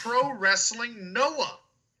with Pro Wrestling Noah.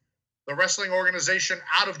 The wrestling organization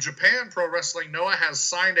out of Japan, Pro Wrestling Noah, has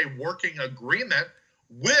signed a working agreement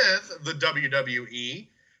with the WWE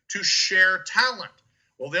to share talent.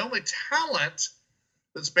 Well, the only talent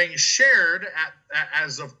that's being shared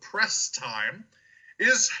as of press time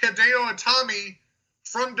is Hideo Itami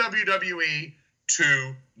from WWE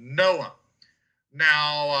to Noah.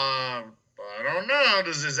 Now, I don't know.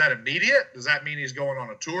 Is that immediate? Does that mean he's going on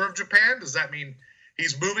a tour of Japan? Does that mean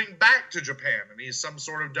he's moving back to Japan and he's some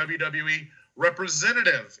sort of WWE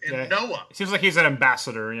representative in Noah? It seems like he's an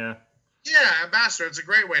ambassador, yeah. Yeah, ambassador. It's a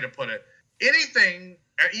great way to put it. Anything,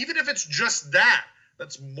 even if it's just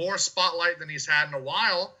that's more spotlight than he's had in a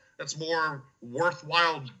while. That's more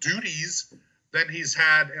worthwhile duties than he's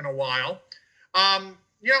had in a while.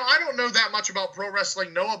 I don't know that much about Pro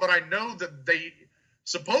Wrestling Noah, but I know that they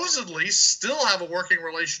supposedly still have a working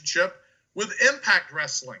relationship with Impact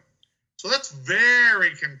Wrestling. So that's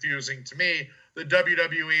very confusing to me that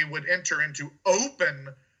WWE would enter into open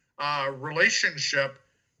relationship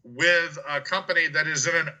with a company that is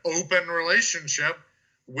in an open relationship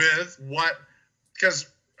with because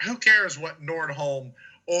who cares what Nordholm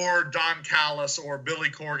or Don Callis or Billy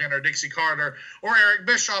Corgan or Dixie Carter or Eric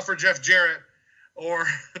Bischoff or Jeff Jarrett or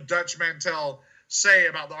Dutch Mantell say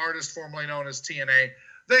about the artist formerly known as TNA.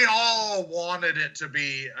 They all wanted it to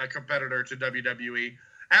be a competitor to WWE.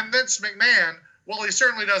 And Vince McMahon, while he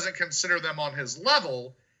certainly doesn't consider them on his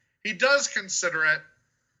level, he does consider it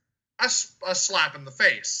a slap in the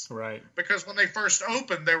face. Right. Because when they first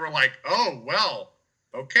opened, they were like, oh, well,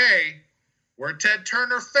 okay, where Ted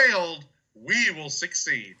Turner failed, we will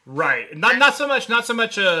succeed. Right. Not so much,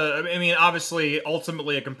 I mean, obviously,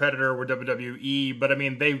 ultimately a competitor with WWE, but I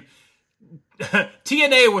mean,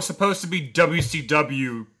 TNA was supposed to be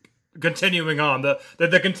WCW continuing on,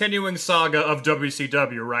 the continuing saga of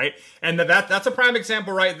WCW, right? And that's a prime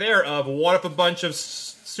example right there of what if a bunch of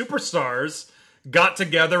superstars got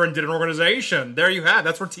together and did an organization. There you have.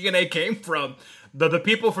 That's where TNA came from. The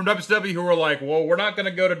people from WCW who were like, well, we're not going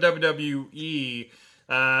to go to WWE,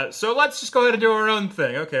 so let's just go ahead and do our own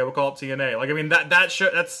thing. Okay, we'll call it TNA. Like, I mean,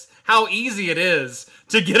 that's how easy it is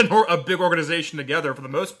to get a big organization together for the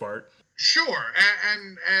most part. Sure,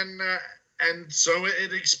 and so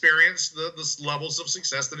it experienced the levels of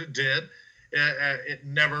success that it did. It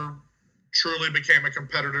never truly became a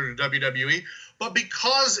competitor to WWE, but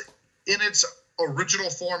because in its original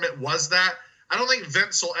form it was that, I don't think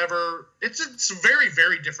Vince will ever. It's a very,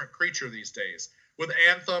 very different creature these days with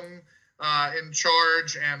Anthem in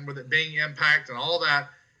charge and with it being Impact and all that.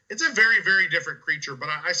 It's a very, very different creature, but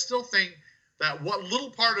I still think that what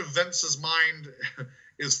little part of Vince's mind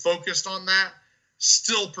is focused on that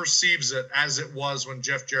still perceives it as it was when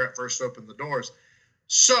Jeff Jarrett first opened the doors.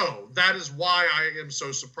 So that is why I am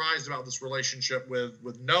so surprised about this relationship with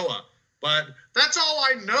Noah. But that's all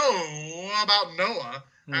I know about Noah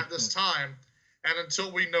at this time. And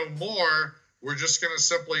until we know more, we're just going to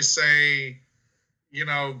simply say,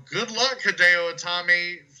 good luck, Hideo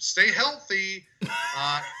Itami. Stay healthy.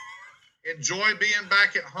 Enjoy being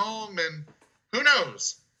back at home. And who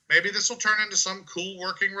knows? Maybe this will turn into some cool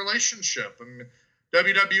working relationship. And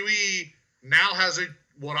WWE now has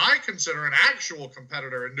what I consider an actual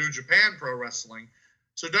competitor in New Japan Pro Wrestling.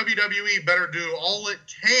 So WWE better do all it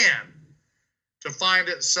can to find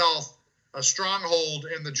itself a stronghold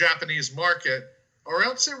in the Japanese market, or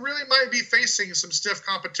else it really might be facing some stiff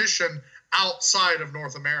competition outside of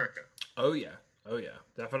North America. Oh yeah,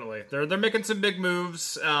 definitely. They're making some big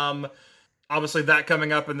moves. Obviously, that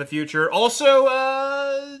coming up in the future. Also,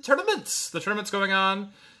 tournaments. The tournament's going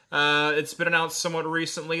on. It's been announced somewhat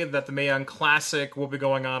recently that the Mae Young Classic will be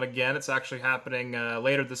going on again. It's actually happening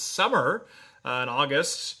later this summer in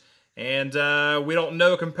August. And we don't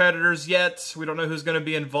know competitors yet. We don't know who's going to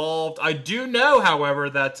be involved. I do know, however,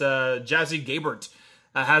 that Jazzy Gabert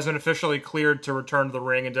has been officially cleared to return to the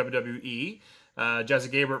ring in WWE. Jazzy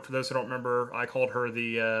Gabert, for those who don't remember, I called her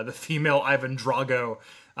the female Ivan Drago.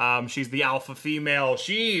 She's the alpha female.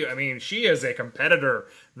 She is a competitor.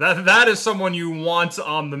 That is someone you want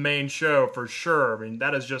on the main show for sure. I mean,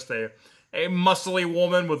 that is just a muscly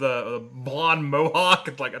woman with a blonde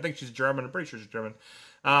mohawk. Like, I think she's German. I'm pretty sure she's German.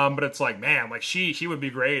 But it's like, man, like she would be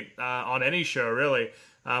great on any show, really.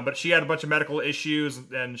 But she had a bunch of medical issues,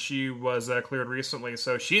 and she was cleared recently,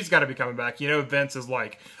 so she's got to be coming back. You know, Vince is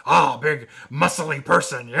like, big, muscly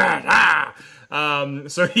person, yeah.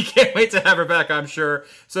 So he can't wait to have her back, I'm sure.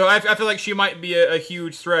 So I feel like she might be a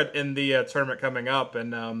huge threat in the tournament coming up.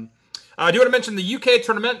 And I do want to mention the UK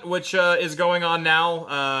tournament, which is going on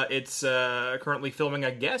now. It's currently filming,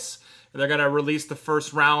 I guess. They're going to release the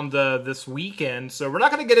first round this weekend, so we're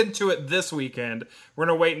not going to get into it this weekend. We're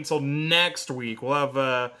going to wait until next week. We'll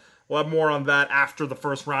have more on that after the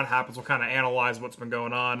first round happens. We'll kind of analyze what's been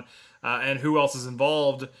going on and who else is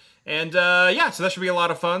involved. And so that should be a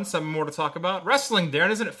lot of fun. Some more to talk about. Wrestling,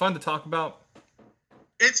 Darren, isn't it fun to talk about?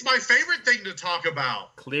 It's my favorite thing to talk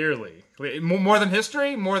about. Clearly. More than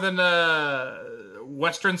history? More than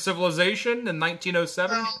Western civilization in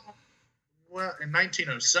 1907? Well, in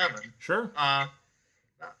 1907. Sure.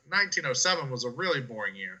 1907 was a really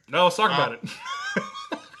boring year. No, let's talk about it.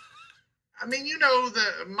 I mean, you know,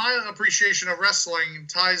 my appreciation of wrestling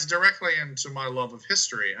ties directly into my love of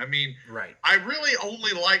history. I mean, right. I really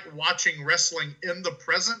only like watching wrestling in the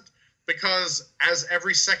present because as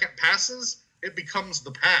every second passes, it becomes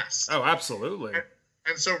the past. Oh, absolutely.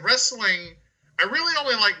 And so wrestling, I really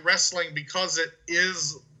only like wrestling because it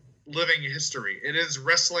is living history. It is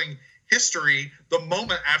wrestling history the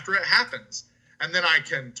moment after it happens. And then I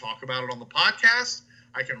can talk about it on the podcast.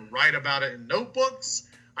 I can write about it in notebooks.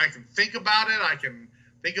 I can think about it. I can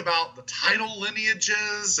think about the title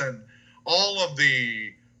lineages and all of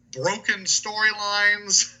the broken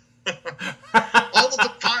storylines. All of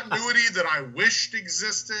the continuity that I wished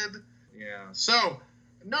existed. Yeah. So,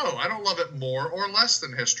 no, I don't love it more or less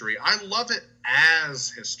than history. I love it as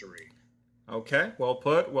history. Okay, well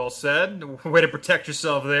put, well said. Way to protect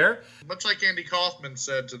yourself there. Much like Andy Kaufman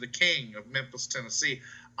said to the king of Memphis, Tennessee,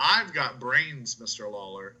 I've got brains, Mr.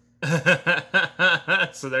 Lawler.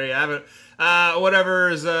 So there you have it. Whatever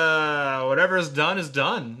is done is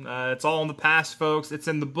done. It's all in the past, folks. It's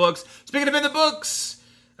in the books. Speaking of in the books,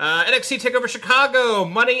 NXT Takeover Chicago,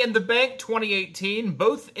 Money in the Bank 2018,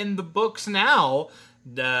 both in the books now.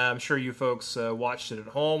 I'm sure you folks watched it at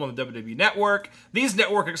home on the WWE Network. These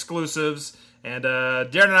network exclusives. And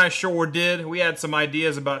Darren and I sure did. We had some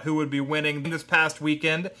ideas about who would be winning this past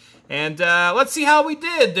weekend. And let's see how we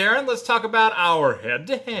did, Darren. Let's talk about our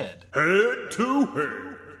head-to-head.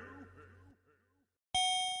 Head-to-head.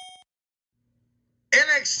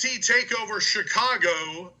 NXT Takeover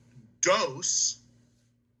Chicago DOS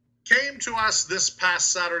came to us this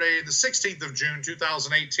past Saturday, the 16th of June,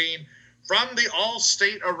 2018, from the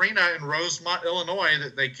All-State Arena in Rosemont, Illinois,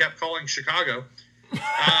 that they kept calling Chicago,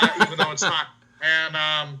 even though it's not. And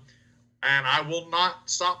I will not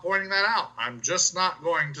stop pointing that out. I'm just not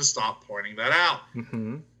going to stop pointing that out.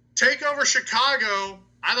 Mm-hmm. Takeover Chicago,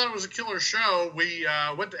 I thought it was a killer show. We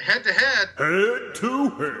went head-to-head.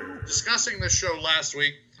 Head-to-head. Discussing this show last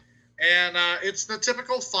week. And it's the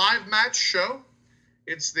typical 5-match show.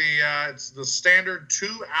 It's the standard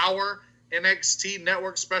 2-hour NXT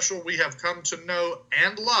Network special we have come to know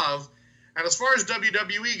and love. And as far as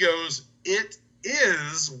WWE goes, it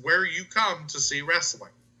is where you come to see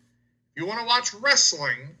wrestling. If you want to watch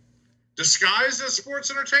wrestling disguised as sports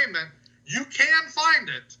entertainment, you can find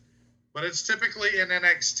it, but it's typically in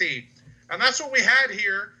NXT. And that's what we had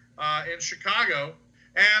here in Chicago.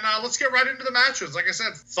 And let's get right into the matches. Like I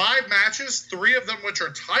said, 5 matches, 3 of them which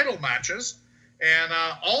are title matches, and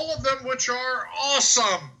all of them which are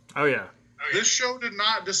awesome. Oh, yeah. This show did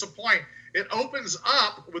not disappoint. It opens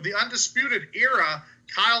up with the Undisputed Era,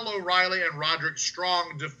 Kyle O'Reilly and Roderick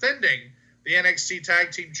Strong defending the NXT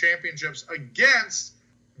Tag Team Championships against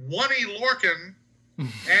Oney Lorcan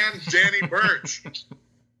and Danny Burch.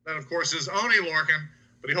 That, of course, is Oney Lorcan,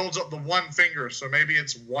 but he holds up the one finger, so maybe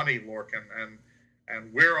it's Oney Lorcan,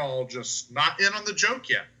 and we're all just not in on the joke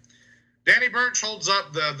yet. Danny Burch holds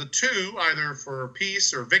up the 2, either for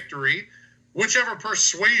peace or victory, whichever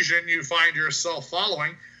persuasion you find yourself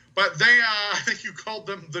following. But they, I think you called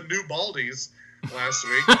them the New Baldies last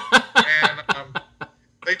week. And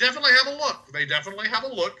they definitely have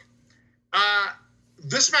a look.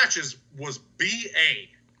 This match was BA.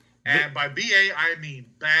 And by BA, I mean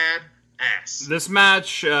bad ass. This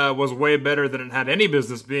match was way better than it had any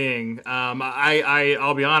business being.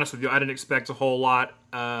 I'll be honest with you, I didn't expect a whole lot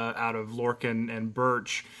out of Lorcan and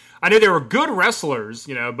Birch. I knew they were good wrestlers,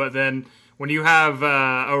 but then when you have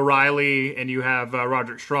O'Reilly and you have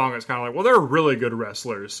Roderick Strong, it's kind of like, well, they're really good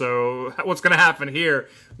wrestlers. So what's going to happen here?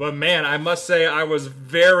 But man, I must say I was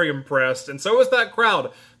very impressed, and so was that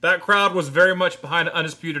crowd. That crowd was very much behind the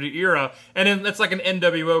Undisputed Era, and it's like an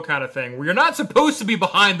NWO kind of thing, where you're not supposed to be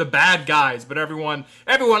behind the bad guys, but everyone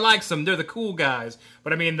likes them. They're the cool guys.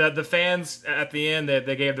 But I mean, the fans at the end,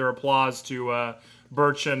 they gave their applause to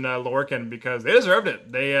Birch and Lorcan because they deserved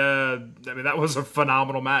it. That was a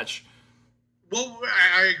phenomenal match. Well,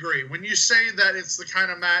 I agree. When you say that it's the kind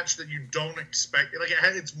of match that you don't expect, like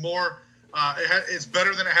it's more, it's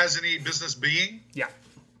better than it has any business being. Yeah.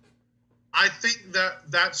 I think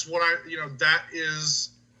that's what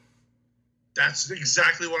that's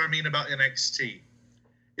exactly what I mean about NXT,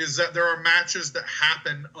 is that there are matches that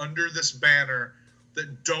happen under this banner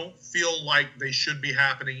that don't feel like they should be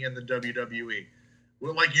happening in the WWE.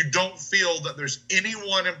 Like, you don't feel that there's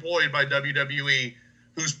anyone employed by WWE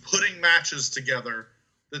who's putting matches together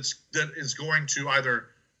that is going to either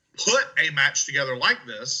put a match together like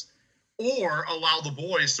this or allow the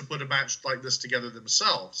boys to put a match like this together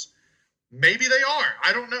themselves. Maybe they are.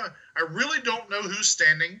 I don't know. I really don't know who's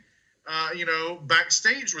standing,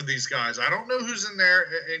 backstage with these guys. I don't know who's in there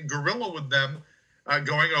in guerrilla with them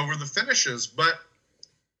going over the finishes. But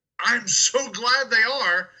I'm so glad they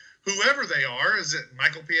are, whoever they are. Is it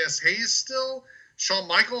Michael P.S. Hayes still? Shawn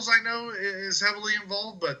Michaels, I know, is heavily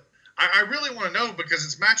involved. But I really want to know, because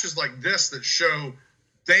it's matches like this that show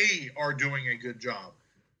they are doing a good job.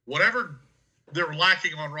 Whatever they're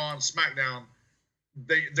lacking on Raw and SmackDown,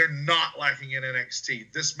 they're not lacking in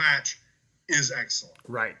NXT. This match is excellent.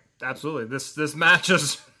 Right. Absolutely. This match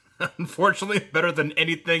is unfortunately better than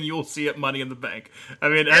anything you will see at Money in the Bank. I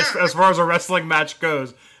mean, as far as a wrestling match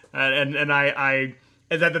goes, and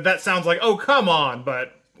that sounds like, oh, come on,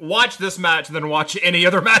 but watch this match and then watch any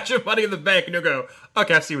other match of Money in the Bank and you'll go,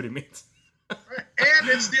 okay, I see what he means. And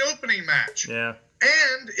it's the opening match. Yeah.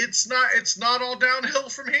 And it's not all downhill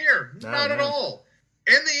from here. Not at all.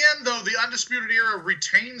 In the end, though, the Undisputed Era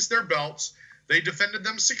retains their belts. They defended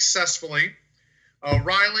them successfully.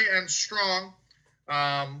 Riley and Strong,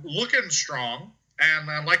 looking strong.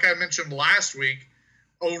 And like I mentioned last week,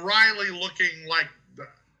 O'Reilly looking like,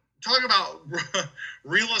 talk about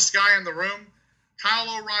realest guy in the room.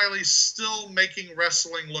 Kyle O'Reilly still making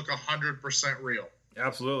wrestling look 100% real.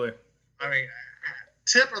 Absolutely. I mean,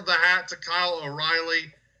 tip of the hat to Kyle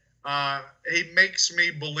O'Reilly. He makes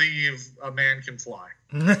me believe a man can fly.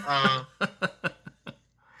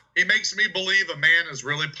 He makes me believe a man is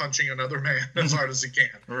really punching another man as hard as he can.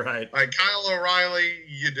 Right. Like, Kyle O'Reilly,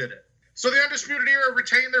 you did it. So the Undisputed Era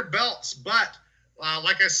retained their belts, but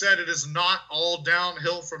like I said, it is not all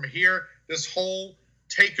downhill from here. This whole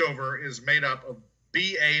takeover is made up of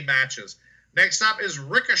BA matches. Next up is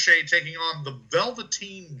Ricochet taking on the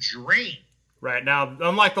Velveteen Dream. Right. Now,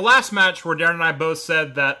 unlike the last match where Daryn and I both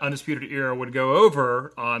said that Undisputed Era would go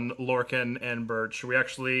over on Lorcan and Birch, we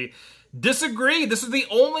actually disagreed. This is the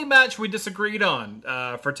only match we disagreed on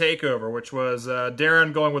for TakeOver, which was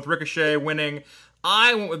Daryn going with Ricochet winning.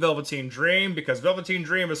 I went with Velveteen Dream because Velveteen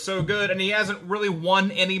Dream is so good and he hasn't really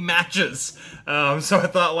won any matches. So I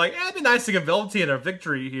thought, it'd be nice to give Velveteen a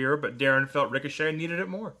victory here, but Daryn felt Ricochet needed it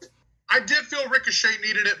more. I did feel Ricochet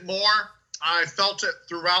needed it more. I felt it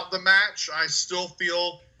throughout the match. I still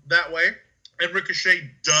feel that way. And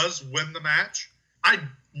Ricochet does win the match. I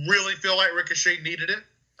really feel like Ricochet needed it.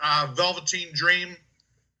 Velveteen Dream,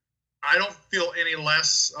 I don't feel any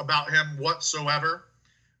less about him whatsoever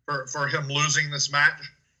for him losing this match.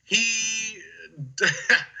 He,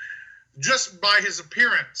 just by his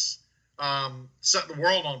appearance, set the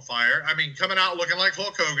world on fire. I mean, coming out looking like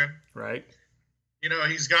Hulk Hogan. Right. You know,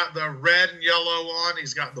 he's got the red and yellow on.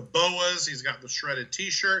 He's got the boas. He's got the shredded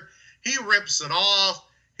T-shirt. He rips it off.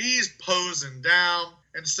 He's posing down.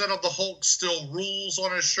 Instead of the Hulk still rules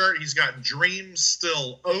on his shirt, he's got Dreams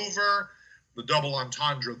still over. The double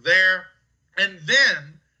entendre there. And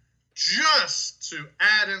then, just to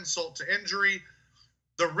add insult to injury,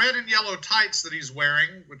 the red and yellow tights that he's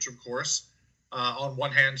wearing, which, of course, on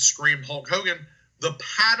one hand, scream Hulk Hogan, the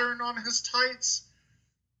pattern on his tights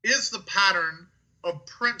is the pattern of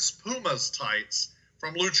Prince Puma's tights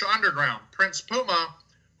from Lucha Underground. Prince Puma,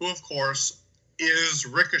 who, of course, is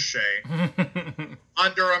Ricochet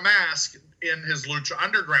under a mask in his Lucha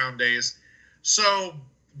Underground days. So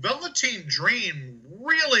Velveteen Dream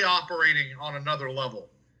really operating on another level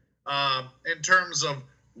in terms of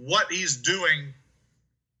what he's doing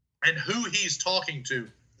and who he's talking to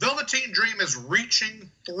Velveteen Dream is reaching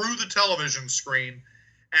through the television screen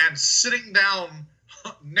and sitting down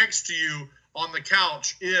next to you on the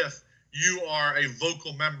couch if you are a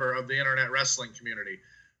vocal member of the internet wrestling community.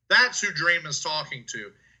 That's who Dream is talking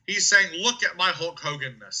to. He's saying, look at my Hulk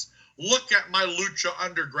Hogan-ness. Look at my Lucha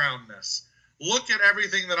Underground-ness. Look at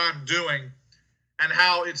everything that I'm doing and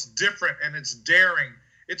how it's different and it's daring.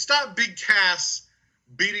 It's not Big Cass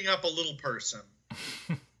beating up a little person.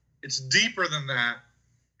 It's deeper than that.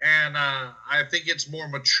 And I think it's more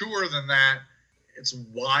mature than that. It's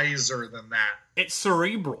wiser than that. It's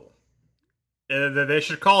cerebral. They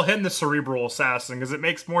should call him the cerebral assassin because it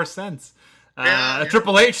makes more sense.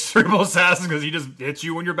 Triple H cerebral assassin because he just hits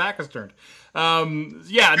you when your back is turned. Because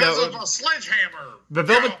of a sledgehammer. The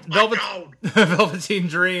Velveteen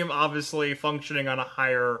Dream obviously functioning on a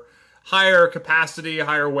higher capacity,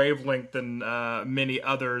 higher wavelength than many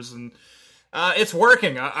others, and it's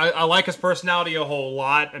working. I like his personality a whole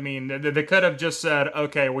lot. I mean, they could have just said,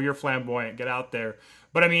 "Okay, well, you're flamboyant, get out there."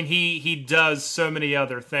 But I mean, he does so many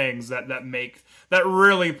other things that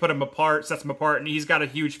really put him apart, sets him apart, and he's got a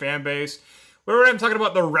huge fan base. We're even talking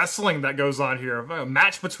about the wrestling that goes on here. A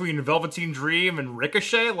match between Velveteen Dream and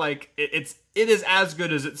Ricochet, like it is as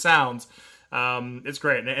good as it sounds. It's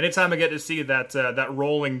great. And anytime I get to see that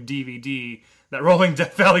rolling DVD, that rolling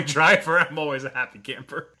Death Valley Driver, I'm always a happy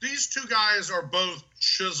camper. These two guys are both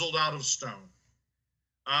chiseled out of stone.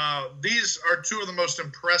 These are two of the most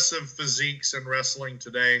impressive physiques in wrestling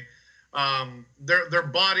today. Their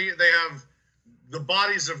body, they have the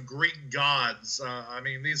bodies of Greek gods. I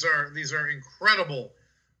mean, these are incredible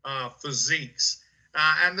physiques,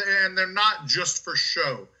 and they're not just for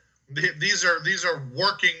show. These are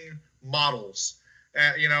working models.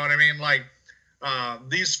 You know what I mean? Like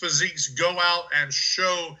these physiques go out and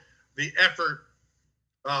show the effort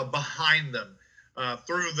behind them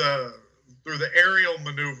through the aerial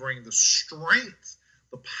maneuvering, the strength,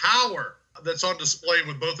 the power that's on display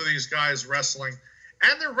with both of these guys wrestling,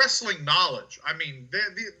 and their wrestling knowledge. I mean,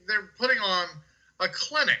 they're putting on a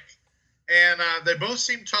clinic, and they both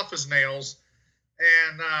seem tough as nails.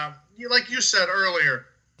 And like you said earlier,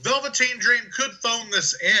 Velveteen Dream could phone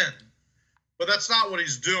this in, but that's not what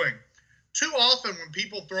he's doing. Too often when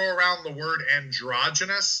people throw around the word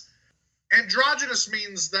androgynous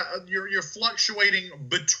means that you're fluctuating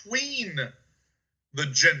between the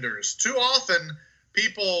genders. Too often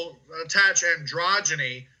people attach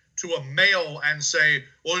androgyny to a male and say,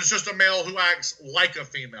 well, it's just a male who acts like a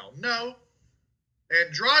female. No.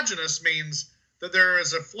 Androgynous means that there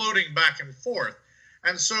is a floating back and forth.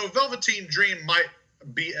 And so Velveteen Dream might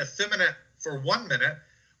be effeminate for 1 minute,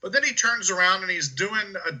 but then he turns around and he's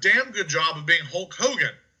doing a damn good job of being Hulk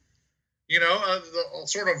Hogan. You know, the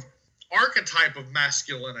sort of archetype of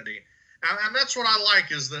masculinity. And that's what I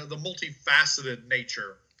like, is the multifaceted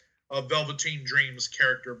nature of Velveteen Dream's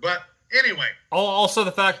character. But anyway. Also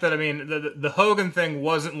the fact that, I mean, the Hogan thing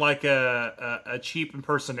wasn't like a cheap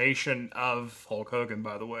impersonation of Hulk Hogan,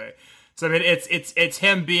 by the way. So, I mean, it's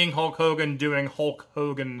him being Hulk Hogan doing Hulk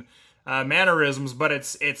Hogan mannerisms, but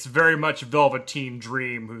it's very much Velveteen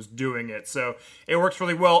Dream who's doing it. So it works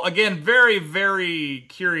really well. Again, very, very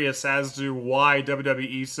curious as to why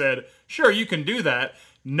WWE said, sure, you can do that,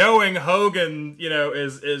 knowing Hogan, you know,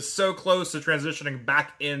 is so close to transitioning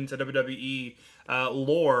back into WWE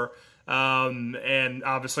lore. And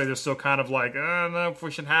obviously they're still kind of like, I don't know if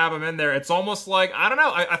we should have him in there. It's almost like, I don't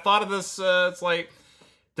know, I thought of this, it's like,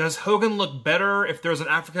 does Hogan look better if there's an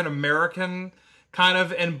African-American kind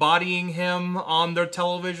of embodying him on their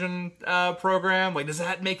television program? Like, does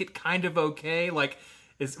that make it kind of okay? Like,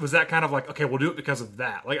 was that kind of like, okay, we'll do it because of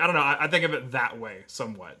that? Like, I don't know, I think of it that way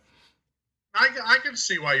somewhat. I can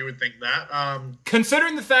see why you would think that.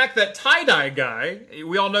 Considering the fact that Tie-Dye Guy,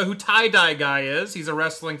 we all know who Tie-Dye Guy is. He's a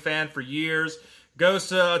wrestling fan for years, goes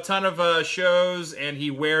to a ton of shows, and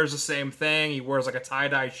he wears the same thing. He wears like a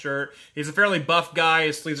tie-dye shirt. He's a fairly buff guy.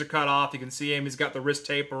 His sleeves are cut off. You can see him. He's got the wrist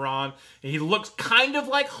taper on. And he looks kind of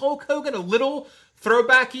like Hulk Hogan, a little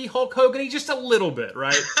throwbacky Hulk Hogan, just a little bit,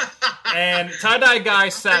 right? And Tie-Dye Guy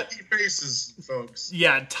sat... faces, folks.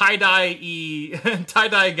 Yeah, Tie-Dye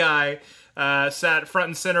Guy... sat front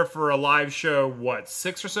and center for a live show,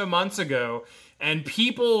 6 or so months ago, and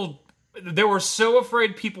they were so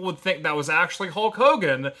afraid people would think that was actually Hulk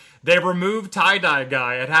Hogan, they removed Tie-Dye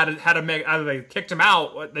Guy and had to make, either they kicked him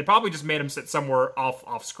out, they probably just made him sit somewhere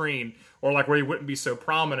off screen, or like where he wouldn't be so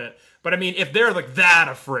prominent. But I mean, if they're like that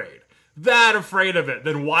afraid of it,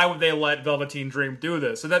 then why would they let Velveteen Dream do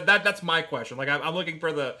this? So that's my question. Like, I'm looking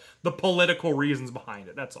for the political reasons behind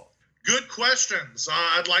it, that's all. Good questions.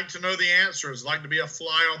 I'd like to know the answers. I'd like to be a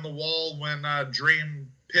fly on the wall when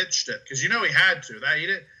Dream pitched it, because you know he had to.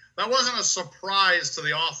 That wasn't a surprise to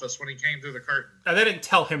the office when he came through the curtain. And they didn't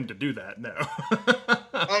tell him to do that, no.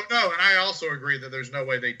 Oh, no, and I also agree that there's no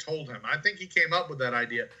way they told him. I think he came up with that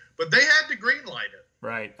idea. But they had to greenlight it.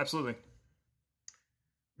 Right, absolutely.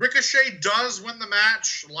 Ricochet does win the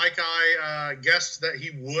match like I guessed that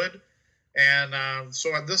he would. And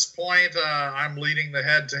so at this point, I'm leading the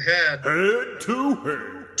head-to-head.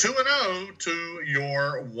 Head-to-head. 2-0 to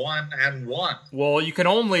your 1-1. Well, you can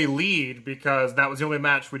only lead because that was the only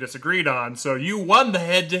match we disagreed on, so you won the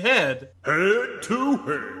head-to-head.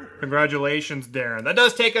 Head-to-head. Congratulations, Daryn. That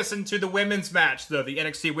does take us into the women's match, though. The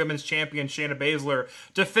NXT Women's Champion, Shayna Baszler,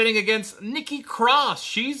 defending against Nikki Cross.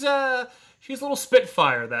 She's a little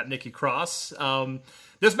spitfire, that Nikki Cross.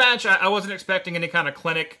 This match, I wasn't expecting any kind of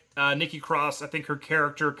clinic. Nikki Cross, I think her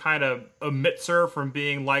character kind of omits her from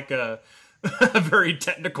being like a very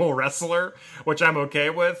technical wrestler, which I'm okay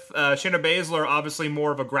with. Shayna Baszler, obviously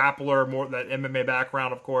more of a grappler, more that MMA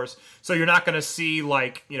background, of course. So you're not going to see,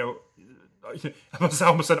 like, you know, I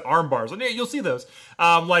almost said arm bars. Yeah, you'll see those.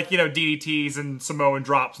 Like, you know, DDTs and Samoan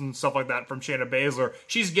drops and stuff like that from Shayna Baszler.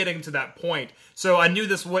 She's getting to that point. So I knew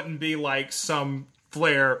this wouldn't be like some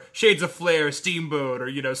Flair, Shades of Flair, Steamboat, or,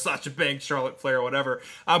 you know, Sasha Banks, Charlotte Flair, or whatever.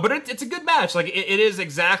 But it's a good match. Like, it is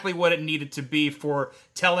exactly what it needed to be for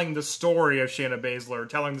telling the story of Shayna Baszler,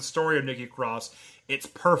 telling the story of Nikki Cross. It's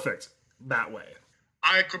perfect that way.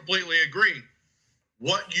 I completely agree.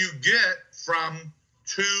 What you get from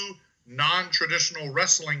two non-traditional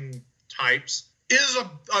wrestling types is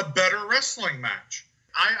a better wrestling match.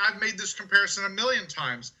 I've made this comparison a million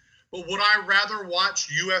times. But would I rather watch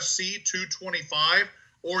UFC 225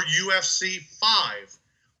 or UFC 5?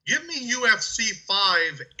 Give me UFC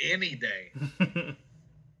 5 any day.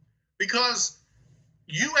 Because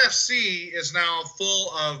UFC is now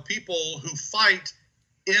full of people who fight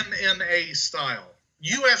MMA style.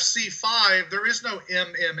 UFC 5, there is no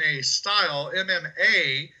MMA style.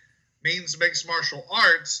 MMA means mixed martial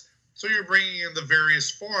arts. So you're bringing in the various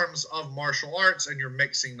forms of martial arts and you're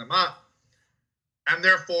mixing them up. And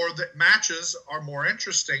therefore, the matches are more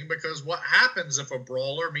interesting because what happens if a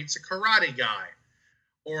brawler meets a karate guy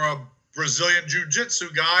or a Brazilian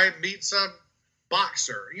jiu-jitsu guy meets a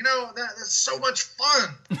boxer? You know, that's so much fun.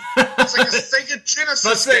 It's like a Sega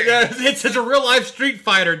Genesis game. It's a real-life Street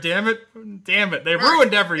Fighter, damn it. Damn it. They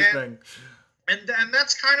ruined everything. And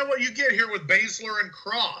that's kind of what you get here with Baszler and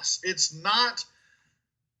Cross. It's not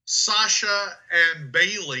Sasha and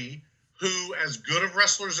Bayley, who, as good of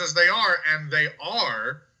wrestlers as they are, and they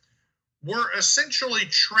are, were essentially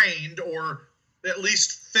trained or at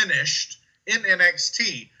least finished in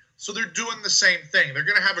NXT. So they're doing the same thing. They're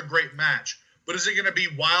going to have a great match. But is it going to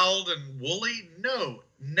be wild and woolly? No,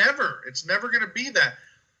 never. It's never going to be that.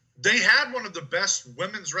 They had one of the best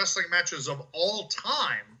women's wrestling matches of all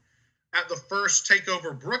time at the first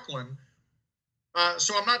Takeover Brooklyn.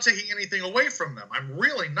 So I'm not taking anything away from them. I'm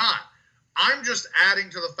really not. I'm just adding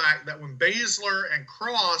to the fact that when Baszler and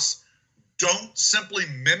Cross don't simply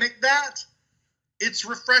mimic that, it's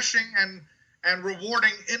refreshing and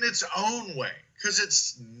rewarding in its own way because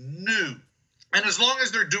it's new. And as long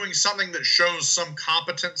as they're doing something that shows some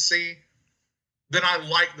competency, then I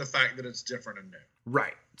like the fact that it's different and new.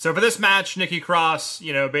 Right. So for this match, Nikki Cross,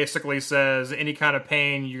 you know, basically says any kind of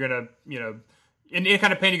pain you're going to, you know, any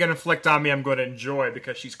kind of pain you're going to inflict on me, I'm going to enjoy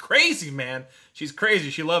because she's crazy, man. She's crazy.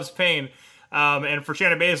 She loves pain. And for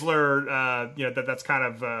Shayna Baszler, you know, that's kind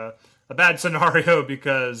of a bad scenario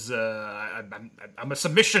because I'm a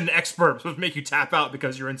submission expert. I'm supposed to make you tap out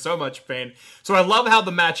because you're in so much pain. So I love how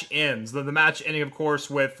the match ends. The match ending, of course,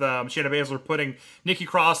 with Shayna Baszler putting Nikki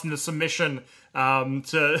Cross into submission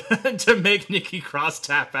to make Nikki Cross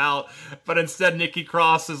tap out. But instead, Nikki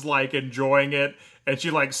Cross is, like, enjoying it. And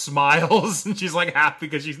she, like, smiles, and she's, like, happy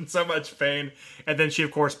because she's in so much pain. And then she,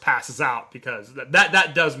 of course, passes out because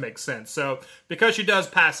that does make sense. So, because she does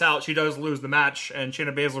pass out, she does lose the match, and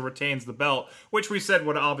Shayna Baszler retains the belt, which we said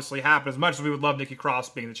would obviously happen. As much as we would love Nikki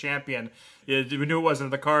Cross being the champion, we knew it wasn't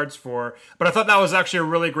in the cards for her. But I thought that was actually a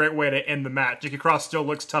really great way to end the match. Nikki Cross still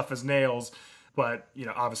looks tough as nails, but, you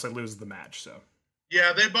know, obviously loses the match, so...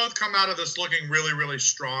 Yeah, they both come out of this looking really, really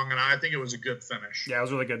strong, and I think it was a good finish. Yeah, it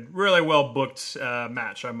was really good. Really well-booked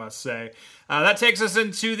match, I must say. That takes us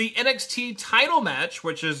into the NXT title match,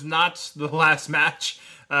 which is not the last match.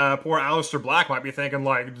 Poor Aleister Black might be thinking,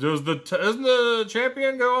 like, doesn't the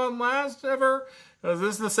champion go on last ever? Is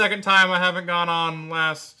this the second time I haven't gone on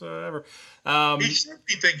last ever? He should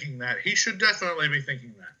be thinking that. He should definitely be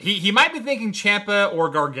thinking that. He might be thinking Ciampa or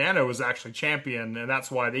Gargano is actually champion, and that's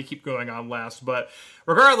why they keep going on last. But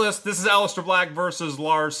regardless, this is Aleister Black versus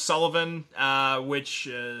Lars Sullivan, which,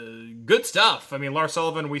 good stuff. I mean, Lars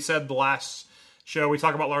Sullivan, we said the last show. We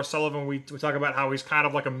talk about Lars Sullivan. We talk about how he's kind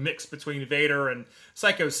of like a mix between Vader and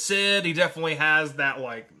Psycho Sid. He definitely has that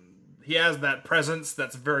presence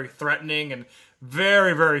that's very threatening and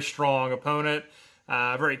very, very strong opponent.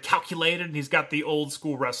 Very calculated, and he's got the old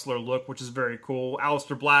school wrestler look, which is very cool.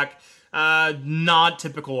 Aleister Black, not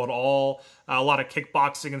typical at all. A lot of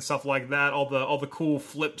kickboxing and stuff like that. All the cool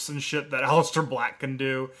flips and shit that Aleister Black can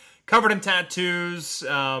do. Covered in tattoos.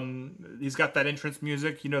 He's got that entrance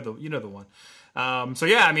music. You know the one. So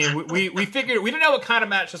yeah, I mean, we figured we didn't know what kind of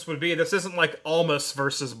match this would be. This isn't like Almas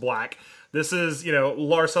versus Black. This is,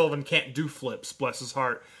 Lars Sullivan can't do flips, bless his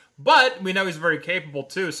heart. But we know he's very capable,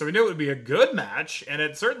 too, so we knew it would be a good match, and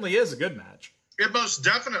it certainly is a good match. It most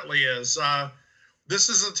definitely is. This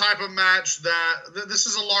is a type of match this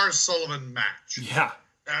is a Lars Sullivan match. Yeah.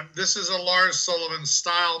 This is a Lars Sullivan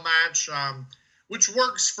style match, which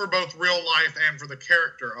works for both real life and for the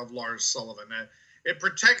character of Lars Sullivan. It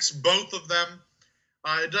protects both of them.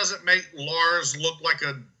 It doesn't make Lars look like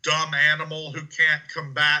a dumb animal who can't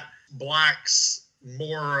combat Black's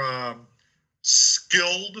more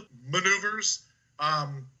skilled maneuvers,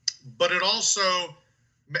 but it also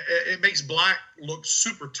makes Black look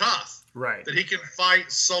super tough. Right. That he can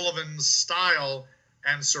fight Sullivan's style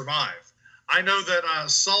and survive. I know that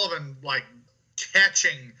Sullivan,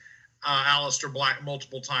 catching Aleister Black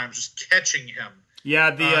multiple times, just catching him.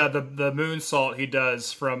 Yeah, the moonsault he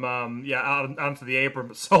does from out onto the apron,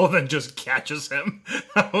 but Sullivan just catches him.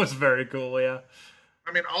 That was very cool. Yeah.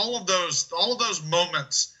 I mean, all of those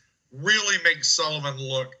moments really make Sullivan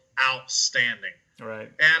look outstanding. Right.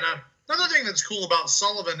 And another thing that's cool about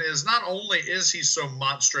Sullivan is not only is he so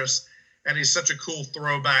monstrous and he's such a cool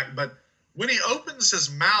throwback, but when he opens his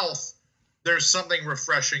mouth, there's something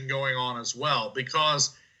refreshing going on as well,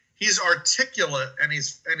 because he's articulate and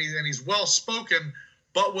he's well spoken,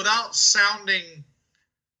 but without sounding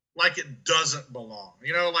like it doesn't belong.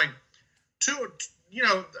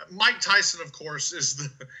 Mike Tyson, of course, is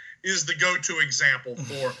the go-to example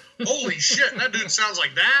for holy shit, that dude sounds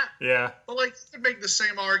like that. Yeah. But you could make the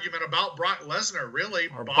same argument about Brock Lesnar, really.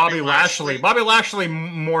 Or Bobby Lashley. Bobby Lashley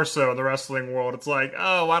more so in the wrestling world. It's like,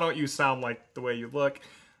 oh, why don't you sound like the way you look?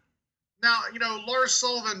 Now, Lars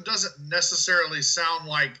Sullivan doesn't necessarily sound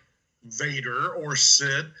like Vader or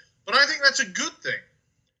Sid, but I think that's a good thing,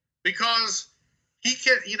 because he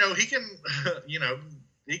can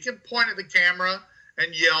point at the camera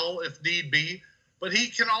and yell if need be, but he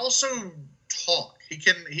can also talk. He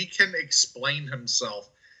can explain himself,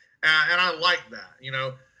 and I like that.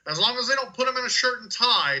 As long as they don't put him in a shirt and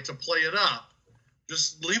tie to play it up,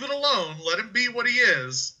 just leave it alone. Let him be what he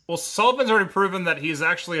is. Well, Sullivan's already proven that he's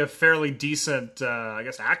actually a fairly decent,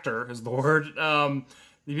 actor is the word.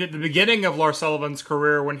 The beginning of Lars Sullivan's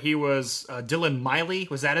career, when he was Dylan Miley,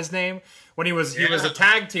 was that his name? When he was a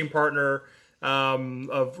tag team partner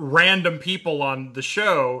of random people on the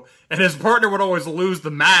show, and his partner would always lose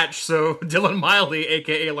the match, so Dylan Miley,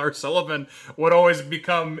 aka Lars Sullivan, would always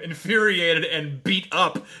become infuriated and beat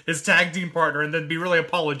up his tag team partner and then be really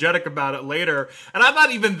apologetic about it later. And I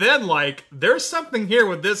thought even then, there's something here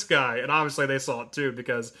with this guy, and obviously they saw it too,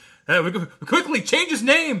 because we quickly change his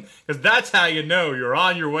name, because that's how you know you're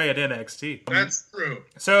on your way at NXT. That's true.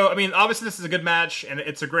 So, I mean, obviously this is a good match, and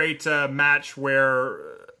it's a great match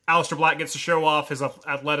where Aleister Black gets to show off his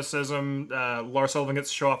athleticism. Lars Sullivan gets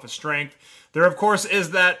to show off his strength. There, of course,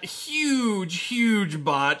 is that huge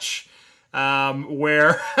botch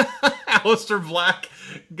where Aleister Black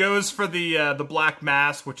goes for the Black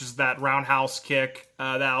Mass, which is that roundhouse kick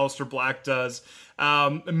that Aleister Black does.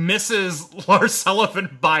 Misses Lars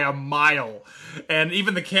Sullivan by a mile. And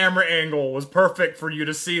even the camera angle was perfect for you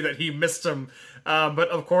to see that he missed him. But,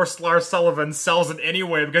 of course, Lars Sullivan sells it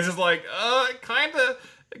anyway, because he's like,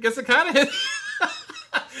 I guess it kind of hit.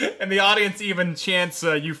 And the audience even chants,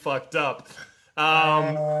 you fucked up.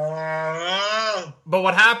 But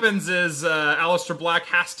what happens is Aleister Black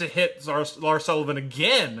has to hit Lars Sullivan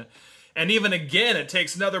again. And even again, it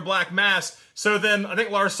takes another Black Mass. So then I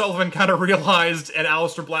think Lars Sullivan kind of realized, and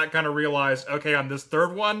Aleister Black kind of realized, okay, on this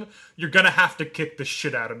third one, you're going to have to kick the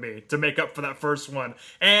shit out of me to make up for that first one.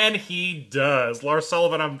 And he does. Lars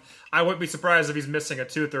Sullivan, I wouldn't be surprised if he's missing a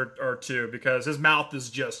tooth or two, because his mouth is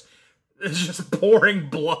just pouring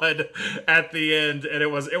blood at the end. And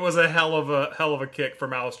it was a hell of a kick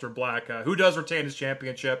from Aleister Black, who does retain his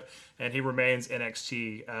championship, and he remains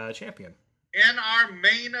NXT champion. In our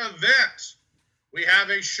main event, we have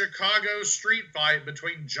a Chicago street fight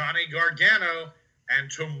between Johnny Gargano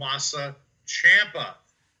and Tommaso Ciampa.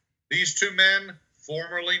 These two men,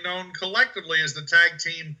 formerly known collectively as the tag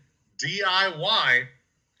team DIY,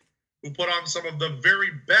 who put on some of the very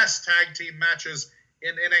best tag team matches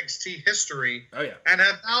in NXT history, Oh, yeah. and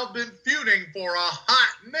have now been feuding for a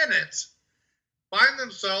hot minute, find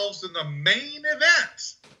themselves in the main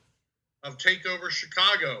event of TakeOver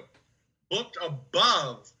Chicago, booked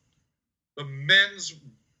above the men's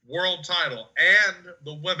world title and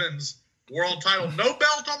the women's world title. No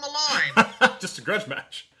belt on the line. Just a grudge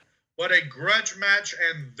match. But a grudge match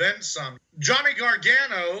and then some. Johnny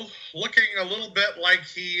Gargano looking a little bit like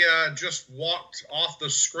he just walked off the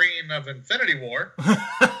screen of Infinity War.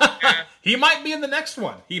 He might be in the next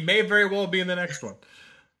one. He may very well be in the next one.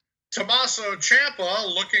 Tommaso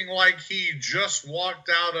Ciampa looking like he just walked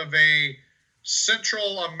out of a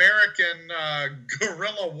Central American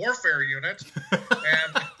guerrilla warfare unit.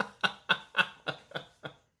 And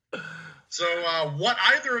so what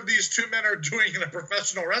either of these two men are doing in a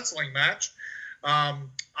professional wrestling match,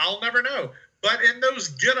 I'll never know. But in those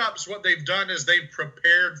get-ups, what they've done is they've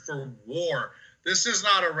prepared for war. This is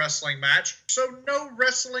not a wrestling match, so no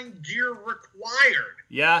wrestling gear required.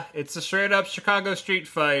 Yeah, it's a straight-up Chicago street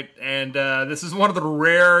fight, and this is one of the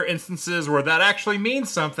rare instances where that actually means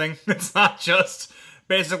something. It's not just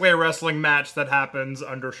basically a wrestling match that happens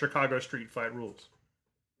under Chicago street fight rules.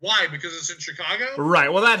 Why? Because it's in Chicago?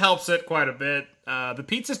 Right, well, that helps it quite a bit. The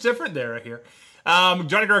pizza's different there, I hear.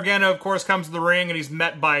 Johnny Gargano, of course, comes to the ring, and he's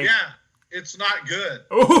met by... Yeah, it's not good.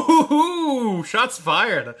 Ooh, shots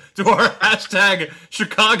fired to our hashtag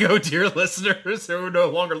Chicago dear listeners who no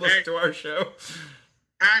longer listen to our show.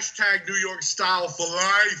 Hashtag New York style for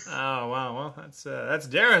life. Oh, wow, well, that's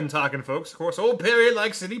Daryn talking, folks. Of course, old Perry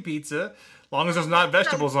likes city pizza, as long as there's not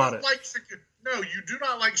vegetables on it. No, you do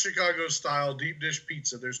not like Chicago style deep dish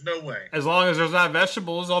pizza. There's no way. As long as there's not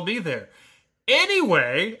vegetables, I'll be there.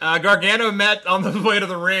 Anyway, Gargano met on the way to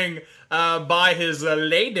the ring by his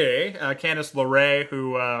lady, Candice LeRae,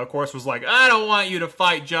 who, of course, was like, I don't want you to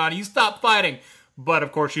fight, Johnny. You stop fighting. But,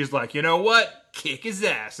 of course, she's like, you know what? Kick his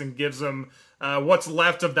ass, and gives him what's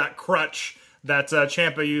left of that crutch that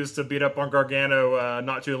Ciampa used to beat up on Gargano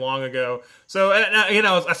not too long ago. So,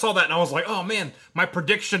 I saw that, and I was like, oh, man, my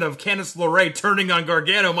prediction of Candice LeRae turning on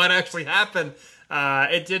Gargano might actually happen.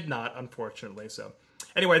 It did not, unfortunately, so...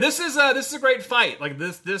 Anyway, this is a great fight. Like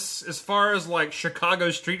this as far as like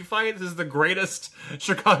Chicago street fight, this is the greatest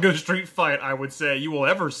Chicago street fight I would say you will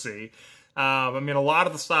ever see. I mean, a lot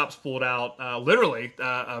of the stops pulled out. Literally,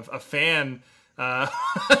 a fan.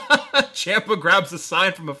 Ciampa grabs a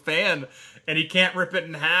sign from a fan, and he can't rip it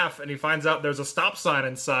in half. And he finds out there's a stop sign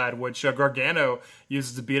inside, which Gargano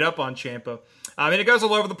uses to beat up on Ciampa. I mean, it goes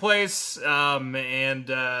all over the place, and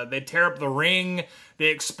they tear up the ring. They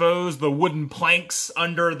expose the wooden planks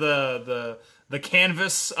under the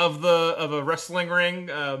canvas of a wrestling ring.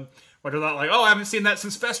 Which I thought, like, I haven't seen that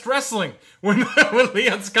since Fest Wrestling when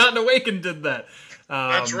Leon Scott and Awaken did that.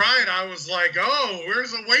 That's right. I was like,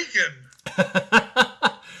 where's Awaken?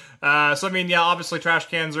 So I mean, yeah, obviously trash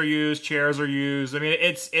cans are used, chairs are used. I mean,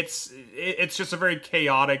 it's just a very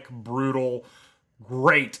chaotic, brutal,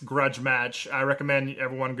 great grudge match. I recommend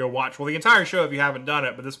everyone go watch the entire show if you haven't done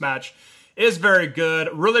it. But this match is very good.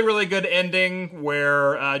 Really, really good ending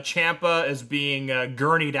where Ciampa is being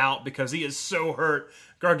gurneyed out because he is so hurt.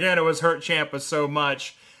 Gargano has hurt Ciampa so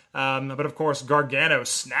much. But of course, Gargano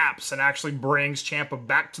snaps and actually brings Ciampa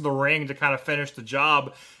back to the ring to kind of finish the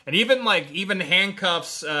job. And even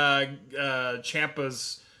handcuffs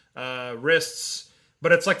Ciampa's wrists.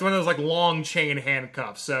 But it's like one of those like long chain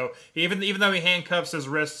handcuffs. So even though he handcuffs his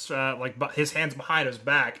wrists, his hands behind his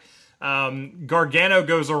back, Gargano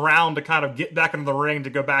goes around to kind of get back into the ring to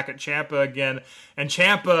go back at Ciampa again. And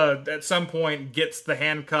Ciampa at some point gets the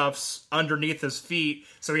handcuffs underneath his feet,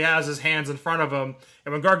 so he has his hands in front of him.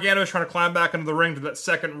 And when Gargano is trying to climb back into the ring to that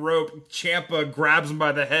second rope, Ciampa grabs him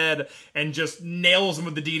by the head and just nails him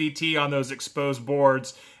with the DDT on those exposed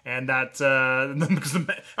boards. And that, because I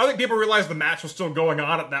don't think people realized the match was still going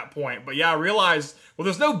on at that point. But yeah, I realized,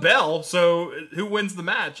 there's no bell, so who wins the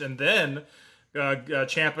match? And then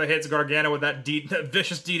Ciampa hits Gargano with that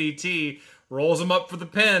vicious DDT, rolls him up for the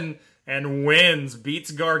pin, and wins, beats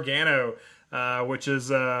Gargano, which is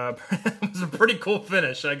was a pretty cool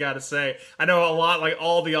finish, I gotta say. I know a lot, like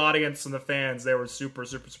all the audience and the fans, they were super,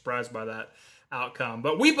 super surprised by that outcome.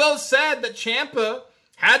 But we both said that Ciampa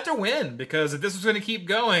had to win, because if this was going to keep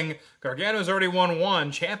going, Gargano's already won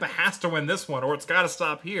one. Ciampa has to win this one, or it's got to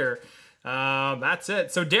stop here. That's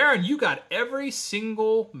it. So, Daryn, you got every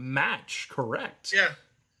single match correct. Yeah.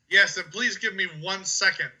 Yes, and please give me 1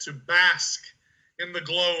 second to bask in the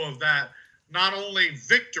glow of that. Not only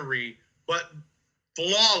victory, but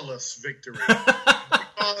flawless victory.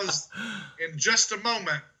 Because in just a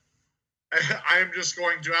moment, I am just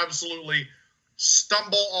going to absolutely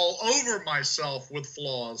stumble all over myself with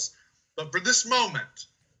flaws. But for this moment,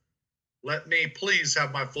 let me please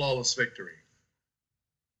have my flawless victory.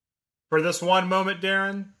 For this one moment,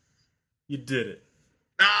 Daryn, you did it.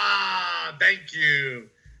 Thank you.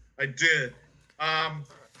 I did.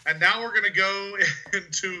 And now we're going to go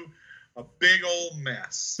into a big old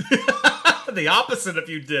mess. The opposite if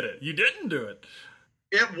you did it. You didn't do it.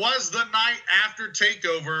 It was the night after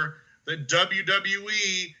TakeOver that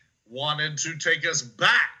WWE wanted to take us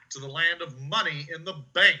back to the land of Money in the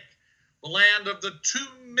Bank, the land of the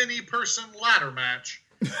too-many-person ladder match,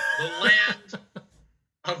 the land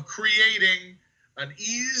of creating an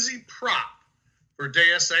easy prop for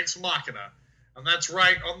Deus Ex Machina. And that's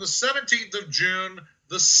right, on the 17th of June,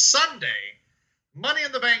 the Sunday, Money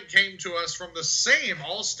in the Bank came to us from the same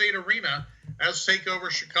All-State Arena as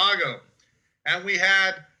TakeOver Chicago. And we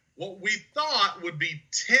had what we thought would be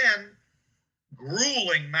 10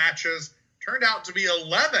 grueling matches. Turned out to be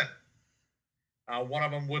 11. One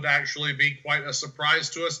of them would actually be quite a surprise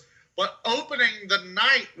to us. But opening the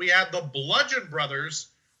night, we had the Bludgeon Brothers,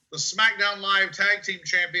 the SmackDown Live Tag Team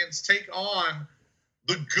Champions, take on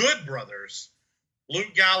the Good Brothers,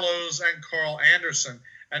 Luke Gallows and Carl Anderson.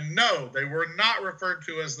 And no, they were not referred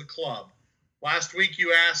to as the Club. Last week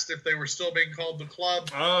you asked if they were still being called the Club.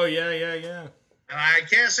 Oh, yeah. And I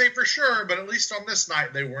can't say for sure, but at least on this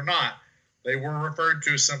night they were not. They were referred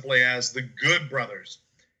to simply as the Good Brothers.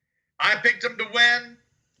 I picked them to win.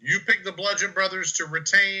 You picked the Bludgeon Brothers to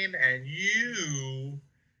retain. And you,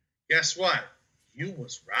 guess what? You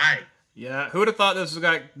was right. Yeah, who would have thought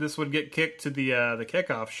this would get kicked to the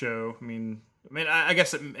kickoff show? I mean, I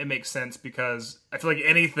guess it makes sense because I feel like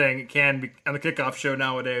anything can be on the kickoff show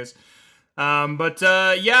nowadays.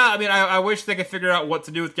 I wish they could figure out what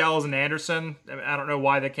to do with Gallows and Anderson. I don't know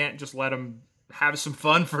why they can't just let them have some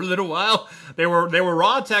fun for a little while. They were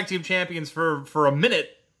Raw Tag Team Champions for a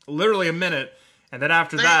minute, literally a minute, and then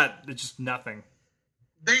after that, it's just nothing.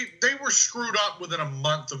 They were screwed up within a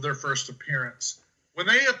month of their first appearance. When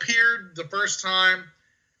they appeared the first time,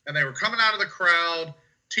 and they were coming out of the crowd,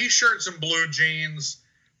 T-shirts and blue jeans,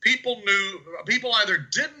 people either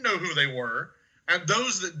didn't know who they were, and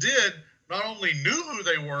those that did not only knew who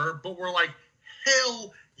they were, but were like,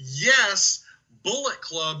 hell yes, Bullet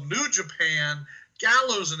Club, New Japan,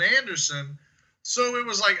 Gallows and Anderson. So it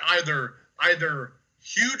was like either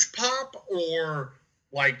huge pop or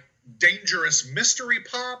like dangerous mystery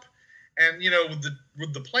pop. And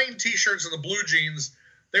with the plain T-shirts and the blue jeans,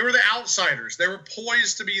 they were the outsiders. They were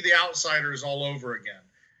poised to be the outsiders all over again.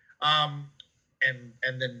 And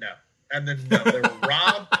then no, they were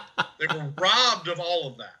robbed. They were robbed of all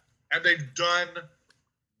of that, and they've done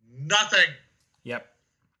nothing. Yep.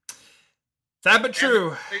 Sad but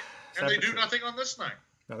true. And they do nothing on this night.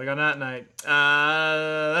 Nothing on that night.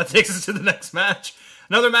 That takes us to the next match.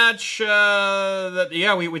 Another match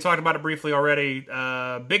we talked about it briefly already.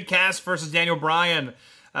 Big Cass versus Daniel Bryan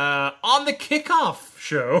on the kickoff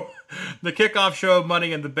show. The kickoff show of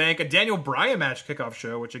Money in the Bank. A Daniel Bryan match kickoff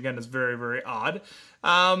show, which again is very, very odd.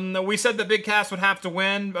 We said that Big Cass would have to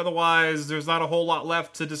win. Otherwise, there's not a whole lot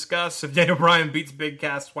left to discuss if Daniel Bryan beats Big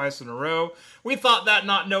Cass twice in a row. We thought that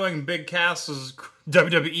not knowing Big Cass's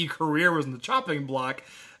WWE career was in the chopping block.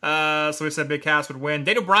 So we said Big Cass would win.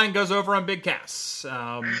 Daniel Bryan goes over on Big Cass.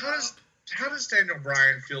 How does Daniel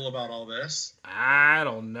Bryan feel about all this? I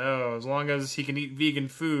don't know. As long as he can eat vegan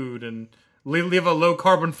food and leave a low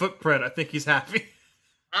carbon footprint, I think he's happy.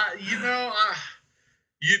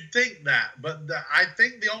 You'd think that, but I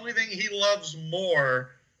think the only thing he loves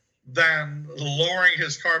more than lowering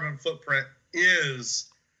his carbon footprint is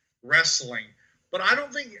wrestling. But I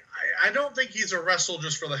don't think he's a wrestle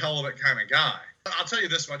just for the hell of it kind of guy. I'll tell you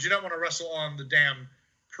this much: you don't want to wrestle on the damn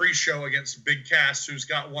pre-show against Big Cass, who's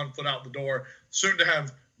got one foot out the door, soon to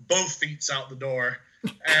have both feet out the door,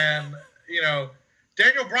 and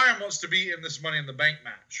Daniel Bryan wants to be in this Money in the Bank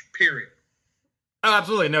match, period. Oh,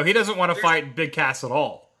 absolutely. No, he doesn't want to fight Big Cass at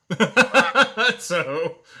all.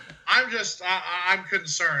 So I'm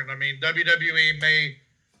concerned. I mean, WWE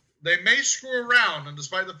may screw around, and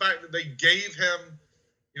despite the fact that they gave him,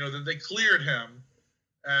 that they cleared him,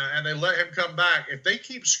 and they let him come back, if they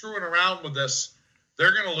keep screwing around with this,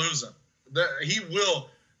 they're going to lose him.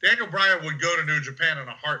 Daniel Bryan would go to New Japan in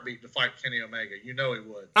a heartbeat to fight Kenny Omega. He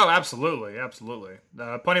would. Oh, absolutely.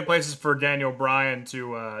 Plenty of places for Daniel Bryan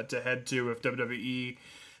to head to if WWE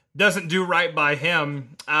doesn't do right by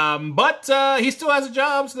him. But he still has a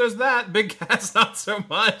job, so there's that. Big Cass, not so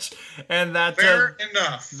much. And that fair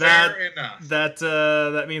enough.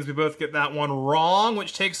 That means we both get that one wrong,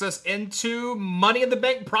 which takes us into Money in the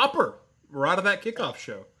Bank proper. We're out of that kickoff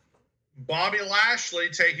show. Bobby Lashley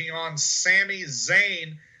taking on Sami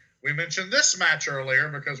Zayn. We mentioned this match earlier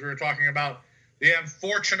because we were talking about the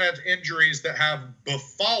unfortunate injuries that have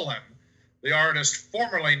befallen the artist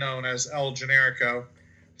formerly known as El Generico.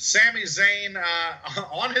 Sami Zayn,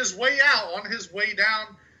 on his way out, on his way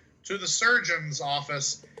down to the surgeon's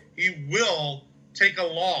office, he will take a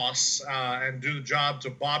loss and do the job to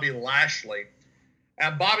Bobby Lashley.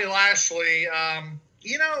 And Bobby Lashley, I'm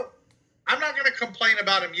not going to complain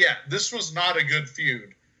about him yet. This was not a good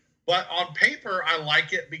feud. But on paper, I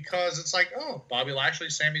like it because it's like, oh, Bobby Lashley,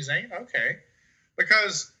 Sami Zayn? Okay.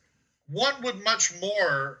 Because one would much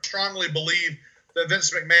more strongly believe that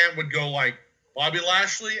Vince McMahon would go like, Bobby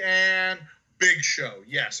Lashley and Big Show.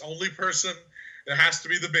 Yes, only person that has to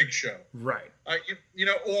be the Big Show. Right.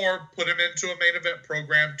 Or put him into a main event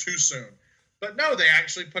program too soon. But no, they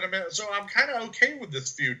actually put him in. So I'm kind of okay with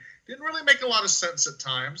this feud. Didn't really make a lot of sense at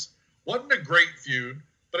times. Wasn't a great feud,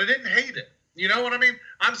 but I didn't hate it. You know what I mean?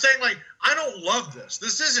 I'm saying, like, I don't love this.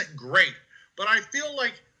 This isn't great. But I feel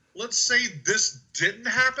like, let's say this didn't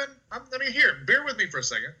happen. Bear with me for a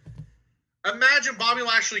second. Imagine Bobby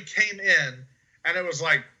Lashley came in and it was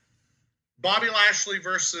like Bobby Lashley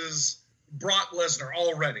versus Brock Lesnar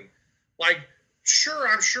already. Like, sure,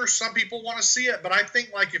 I'm sure some people want to see it, but I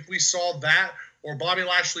think, like, if we saw that or Bobby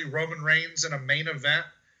Lashley, Roman Reigns in a main event,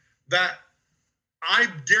 that I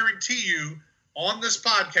guarantee you on this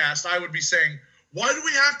podcast, I would be saying, why do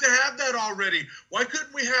we have to have that already? Why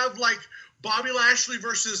couldn't we have, like, Bobby Lashley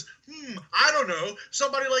versus, I don't know,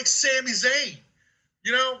 somebody like Sami Zayn?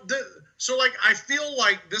 So, like, I feel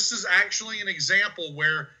like this is actually an example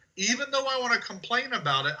where even though I want to complain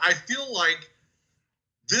about it, I feel like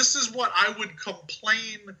this is what I would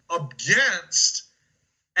complain against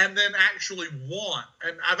and then actually want.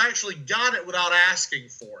 And I've actually got it without asking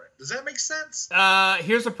for it. Does that make sense?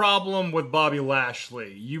 Here's a problem with Bobby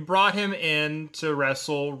Lashley. You brought him in to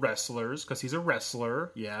wrestle wrestlers because he's a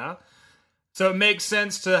wrestler, yeah. So it makes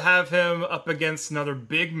sense to have him up against another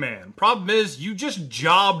big man. Problem is, you just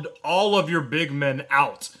jobbed all of your big men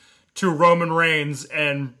out to Roman Reigns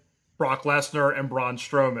and Brock Lesnar and Braun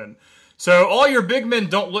Strowman. So all your big men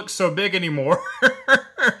don't look so big anymore.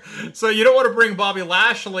 So you don't want to bring Bobby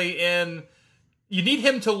Lashley in. You need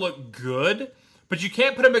him to look good, but you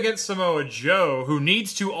can't put him against Samoa Joe, who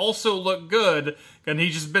needs to also look good, and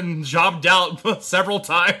he's just been jobbed out several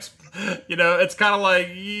times. It's kind of like,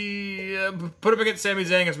 put him against Sami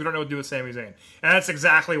Zayn because we don't know what to do with Sami Zayn. And that's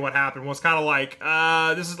exactly what happened. It was kind of like,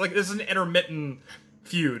 this is an intermittent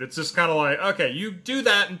feud. It's just kind of like, okay, you do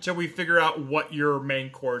that until we figure out what your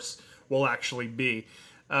main course will actually be.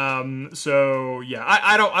 So yeah,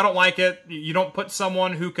 I don't like it. You don't put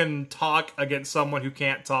someone who can talk against someone who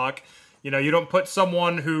can't talk. You don't put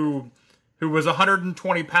someone who was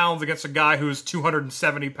 120 pounds against a guy who's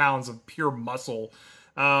 270 pounds of pure muscle.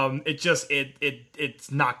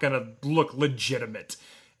 It's not gonna look legitimate.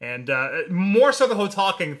 And more so the whole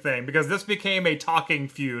talking thing, because this became a talking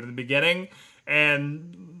feud in the beginning,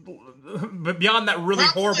 but beyond that really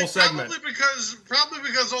horrible segment. Probably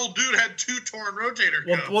because old dude had 2 torn rotator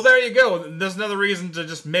cuffs. Well, there you go. There's another reason to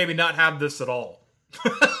just maybe not have this at all.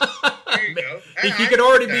 There you go. He could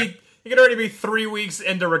already be 3 weeks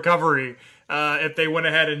into recovery. If they went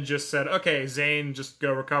ahead and just said, okay, Zayn, just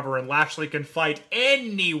go recover, and Lashley can fight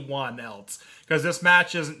anyone else. Because this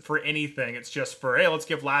match isn't for anything. It's just for, hey, let's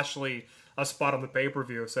give Lashley a spot on the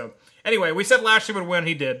pay-per-view. So, anyway, we said Lashley would win.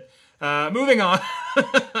 He did. Moving on.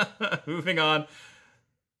 Moving on.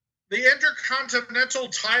 The Intercontinental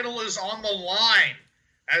title is on the line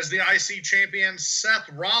as the IC champion Seth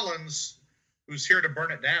Rollins, who's here to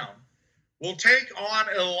burn it down, will take on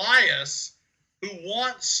Elias, who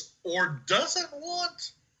wants or doesn't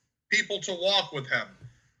want people to walk with him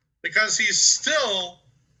because he's still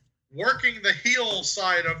working the heel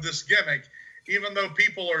side of this gimmick, even though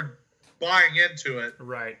people are buying into it.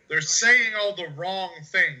 Right. They're saying all the wrong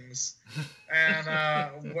things and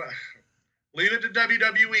leave it to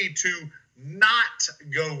WWE to not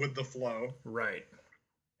go with the flow. Right.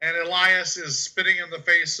 And Elias is spitting in the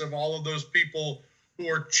face of all of those people who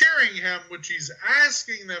are cheering him, which he's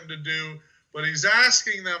asking them to do, but he's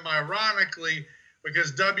asking them ironically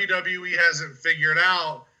because WWE hasn't figured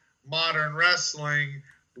out modern wrestling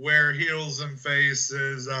where heels and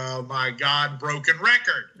faces, oh my God, broken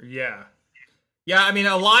record. Yeah. Yeah, I mean,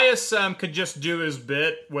 Elias could just do his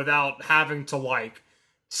bit without having to,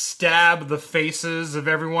 stab the faces of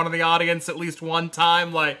everyone in the audience at least one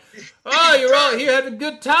time. Like, oh, you're all here having a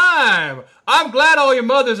good time. I'm glad all your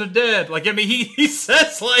mothers are dead. He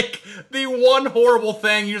says, the one horrible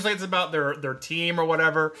thing. Usually it's about their team or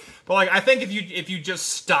whatever. But, I think if you just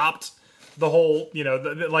stopped the whole,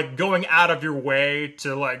 like going out of your way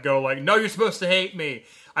to like go like, no, you're supposed to hate me.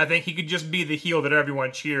 I think he could just be the heel that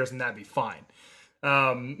everyone cheers and that'd be fine.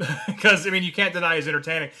 Because, you can't deny he's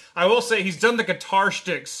entertaining. I will say he's done the guitar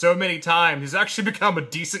shtick so many times. He's actually become a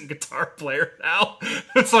decent guitar player now.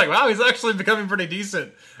 It's like, wow, he's actually becoming pretty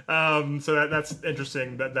decent. So that's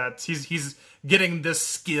interesting. That's he's getting this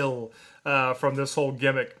skill from this whole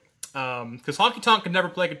gimmick. Because Honky Tonk could never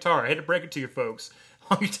play guitar. I hate to break it to you folks.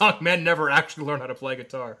 Honky Tonk Man never actually learned how to play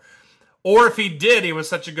guitar. Or if he did, he was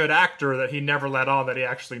such a good actor that he never let on that he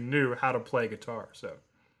actually knew how to play guitar. So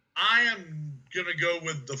I am going to go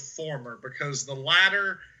with the former because the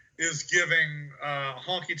latter is giving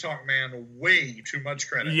Honky Tonk Man way too much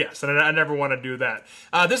credit. Yes, and I never want to do that.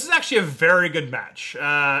 This is actually a very good match.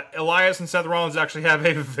 Elias and Seth Rollins actually have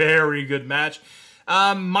a very good match.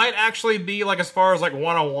 Might actually be, like, as far as, like,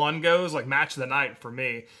 one-on-one goes, like, match of the night for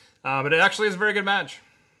me. But it actually is a very good match.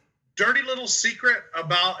 Dirty little secret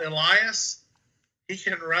about Elias, he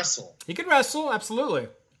can wrestle. He can wrestle, absolutely.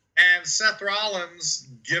 And Seth Rollins,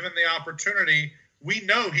 given the opportunity, we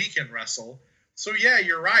know he can wrestle. So, yeah,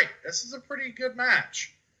 you're right. This is a pretty good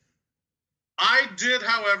match. I did,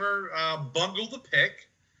 however, bungle the pick.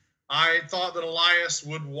 I thought that Elias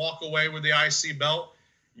would walk away with the IC belt.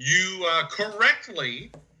 You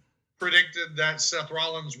correctly predicted that Seth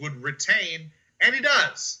Rollins would retain, and he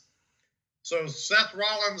does. So Seth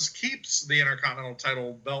Rollins keeps the Intercontinental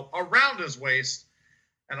title belt around his waist,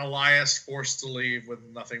 and Elias forced to leave with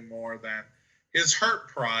nothing more than his hurt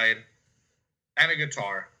pride and a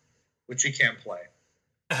guitar, which he can't play.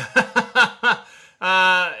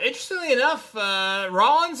 Interestingly enough,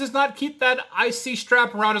 Rollins does not keep that IC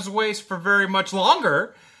strap around his waist for very much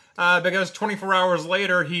longer, because 24 hours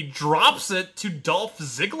later, he drops it to Dolph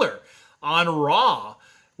Ziggler on Raw,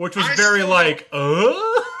 which was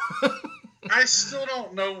I still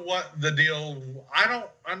don't know what the deal. I don't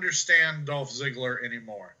understand Dolph Ziggler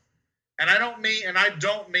anymore, and I don't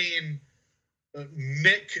mean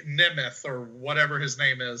Nick Nemeth or whatever his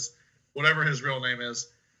name is, whatever his real name is.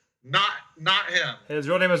 Not him. His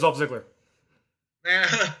real name is Dolph Ziggler.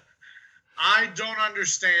 I don't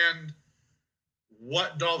understand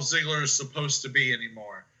what Dolph Ziggler is supposed to be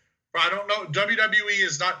anymore. I don't know. WWE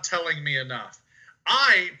is not telling me enough.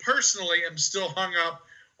 I personally am still hung up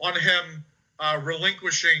on him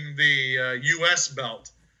relinquishing the U.S.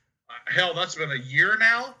 belt. Hell, that's been a year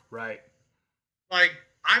now. Right. Like,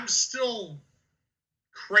 I'm still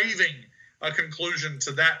craving a conclusion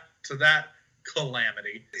to that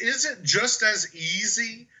calamity. Is it just as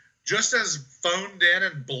easy, just as phoned in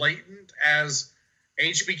and blatant as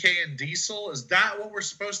HBK and Diesel? Is that what we're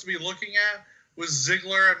supposed to be looking at with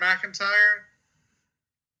Ziggler and McIntyre?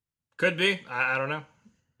 Could be. I don't know.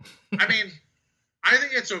 I mean, I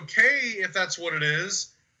think it's okay if that's what it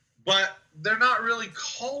is, but they're not really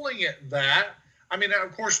calling it that. I mean,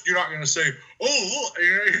 of course, you're not going to say, oh,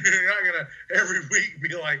 you're not going to every week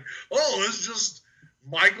be like, oh, it's just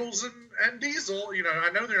Michaels and Diesel. I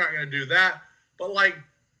know they're not going to do that, but, like,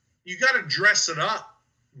 you got to dress it up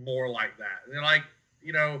more like that. And, like,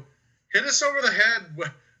 hit us over the head.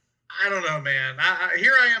 I don't know, man.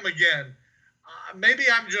 Here I am again. Maybe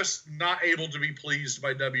I'm just not able to be pleased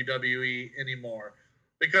by WWE anymore,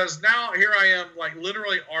 because now here I am, like,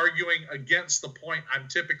 literally arguing against the point I'm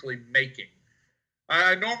typically making.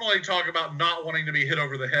 I normally talk about not wanting to be hit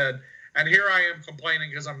over the head, and here I am complaining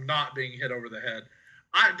because I'm not being hit over the head.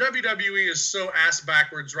 WWE is so ass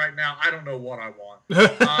backwards right now, I don't know what I want.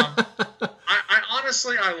 I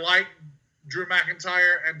honestly, I like Drew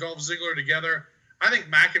McIntyre and Dolph Ziggler together. I think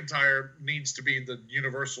McIntyre needs to be the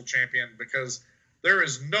Universal Champion because there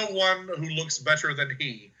is no one who looks better than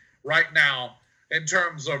he right now in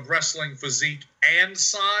terms of wrestling physique and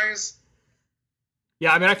size.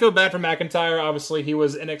 Yeah, I mean, I feel bad for McIntyre. Obviously, he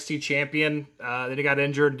was NXT champion. Then he got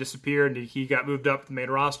injured and disappeared, and he got moved up to the main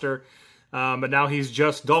roster. But now he's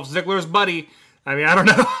just Dolph Ziggler's buddy. I mean, I don't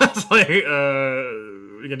know. It's like,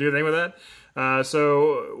 you can do anything with that.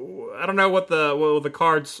 So I don't know what the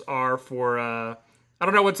cards are for. I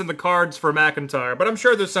don't know what's in the cards for McIntyre, but I'm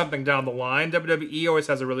sure there's something down the line. WWE always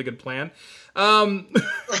has a really good plan.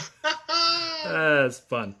 That's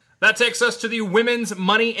fun. That takes us to the Women's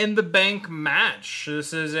Money in the Bank match.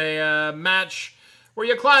 This is a match where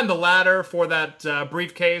you climb the ladder for that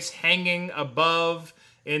briefcase hanging above.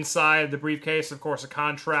 Inside the briefcase, of course, a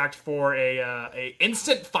contract for a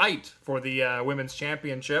instant fight for the Women's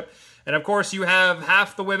Championship. And, of course, you have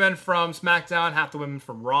half the women from SmackDown, half the women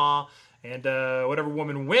from Raw. And whatever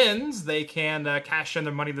woman wins, they can cash in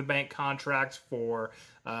their Money in the Bank contract for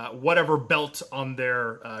whatever belt on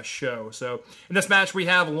their show. So in this match, we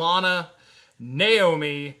have Lana,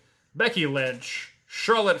 Naomi, Becky Lynch,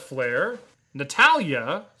 Charlotte Flair,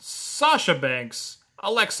 Natalya, Sasha Banks,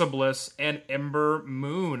 Alexa Bliss, and Ember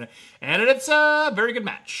Moon. And it's a very good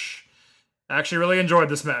match. I actually really enjoyed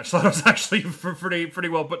this match. Thought it was actually pretty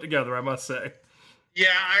well put together, I must say. Yeah,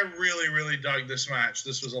 I really dug this match.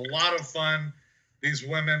 This was a lot of fun. These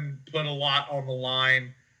women put a lot on the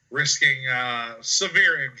line, risking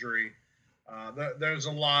severe injury. There's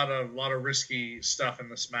a lot of risky stuff in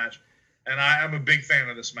this match, and I'm a big fan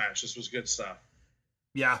of this match. This was good stuff.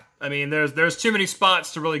 Yeah, I mean, there's too many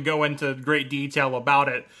spots to really go into great detail about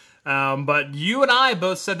it. But you and I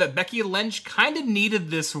both said that Becky Lynch kind of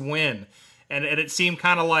needed this win. And it seemed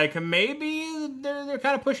kind of like maybe they're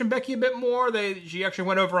kind of pushing Becky a bit more. She actually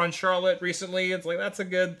went over on Charlotte recently. It's like, that's a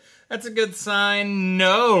good sign.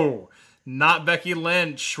 No, not Becky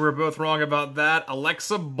Lynch. We're both wrong about that.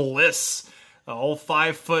 Alexa Bliss. The whole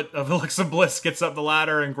 5 foot of Alexa Bliss gets up the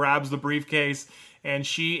ladder and grabs the briefcase. And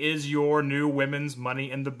she is your new women's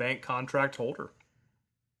Money in the Bank contract holder.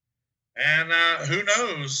 And who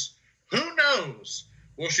knows? Who knows?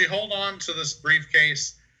 Will she hold on to this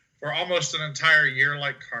briefcase for almost an entire year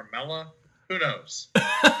like Carmella? Who knows?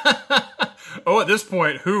 Oh, at this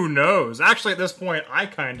point, who knows? Actually, at this point, I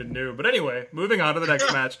kind of knew. But anyway, moving on to the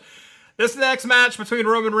next match. This next match between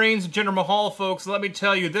Roman Reigns and Jinder Mahal, folks, let me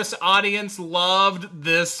tell you, this audience loved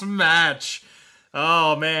this match.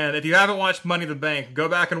 Oh, man, if you haven't watched Money in the Bank, go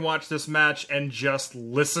back and watch this match and just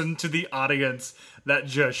listen to the audience that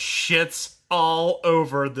just shits all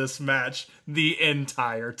over this match the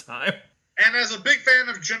entire time. And as a big fan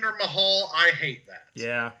of Jinder Mahal, I hate that.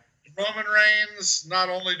 Yeah. Roman Reigns, not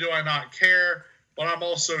only do I not care, but I'm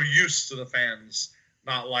also used to the fans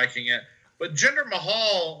not liking it. But Jinder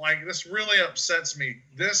Mahal, like, this really upsets me.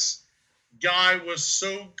 This guy was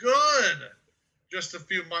so good just a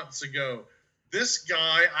few months ago. This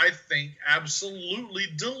guy, I think, absolutely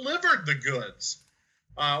delivered the goods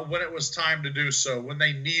when it was time to do so, when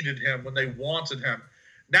they needed him, when they wanted him.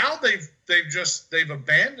 Now they've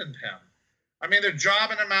abandoned him. I mean, they're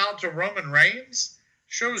jobbing him out to Roman Reigns.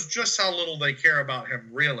 Shows just how little they care about him,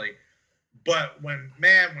 really. But when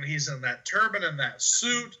he's in that turban and that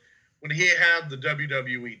suit, when he had the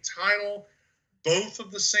WWE title, both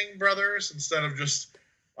of the Singh brothers, instead of just,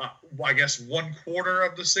 I guess, 1/4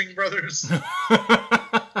 of the Singh brothers,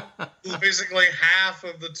 basically half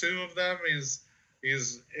of the two of them,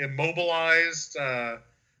 he's immobilized.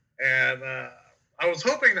 And I was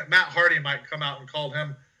hoping that Matt Hardy might come out and call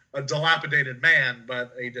him a dilapidated man,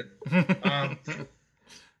 but he didn't.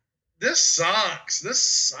 This sucks. This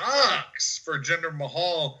sucks for Jinder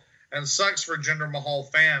Mahal and sucks for Jinder Mahal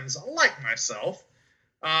fans like myself.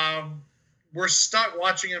 We're stuck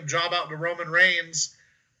watching him job out to Roman Reigns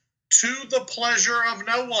to the pleasure of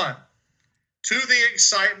no one, to the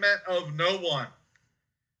excitement of no one,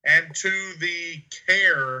 and to the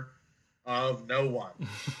care of no one.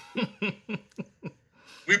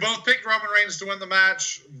 We both picked Roman Reigns to win the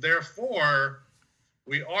match, therefore,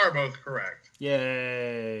 we are both correct.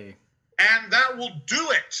 Yay. And that will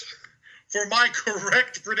do it for my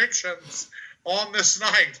correct predictions on this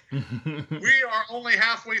night. We are only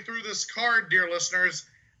halfway through this card, dear listeners,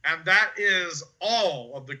 and that is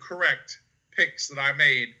all of the correct picks that I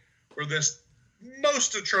made for this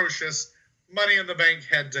most atrocious Money in the Bank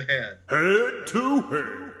head-to-head.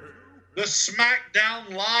 Head-to-head. The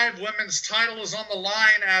SmackDown Live Women's title is on the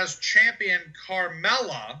line as champion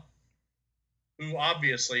Carmella, who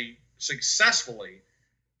obviously successfully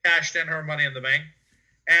cashed in her Money in the Bank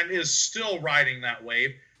and is still riding that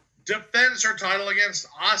wave, defends her title against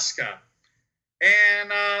Asuka. And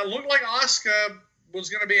looked like Asuka was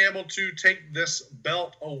going to be able to take this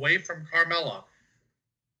belt away from Carmella.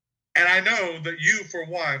 And I know that you, for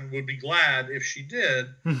one, would be glad if she did,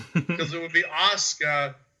 because it would be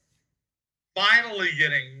Asuka finally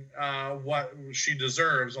getting what she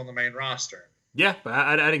deserves on the main roster. Yeah, but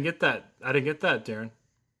I didn't get that. I didn't get that, Darren.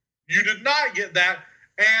 You did not get that,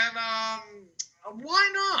 and why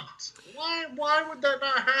not? Why would that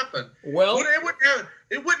not happen? Well,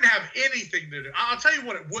 it wouldn't have anything to do. I'll tell you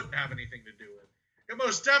what, it wouldn't have anything to do with. It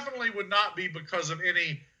most definitely would not be because of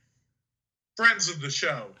any friends of the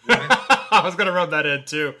show. I was going to rub that in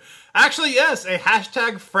too. Actually, yes, a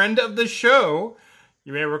hashtag friend of the show.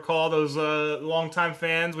 You may recall those longtime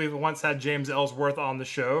fans. We've once had James Ellsworth on the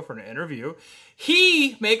show for an interview.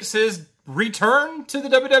 He makes his return to the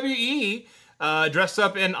WWE, dressed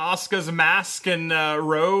up in Asuka's mask and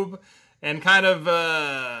robe, and kind of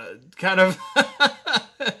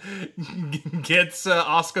gets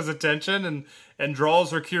Asuka's attention and draws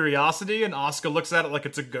her curiosity. And Asuka looks at it like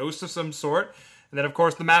it's a ghost of some sort. And then, of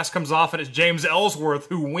course, the mask comes off, and it's James Ellsworth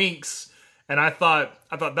who winks And I thought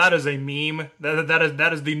that is a meme.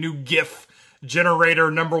 That is the new GIF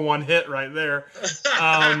generator #1 hit right there.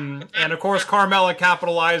 And of course, Carmella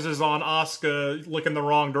capitalizes on Asuka looking the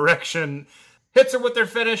wrong direction, hits her with their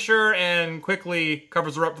finisher, and quickly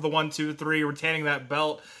covers her up for the 1, 2, 3, retaining that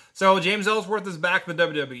belt. So James Ellsworth is back in the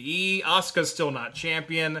WWE. Asuka's still not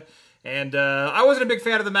champion. And I wasn't a big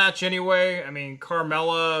fan of the match anyway. I mean,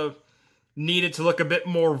 Carmella needed to look a bit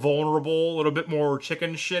more vulnerable, a little bit more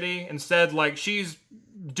chicken shitty. Instead, like, she's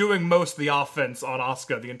doing most of the offense on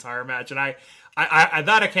Asuka the entire match, and I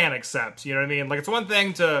that I can't accept. You know what I mean? Like, it's one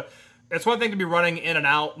thing to be running in and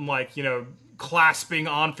out and, like, you know, clasping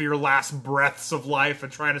on for your last breaths of life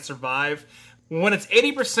and trying to survive. When it's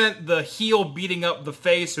 80% the heel beating up the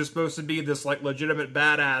face who's supposed to be this, like, legitimate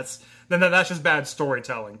badass, then that's just bad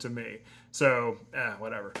storytelling to me. So,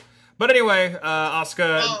 whatever. But anyway,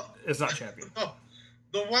 Asuka is not champion.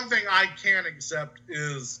 The one thing I can accept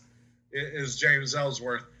is James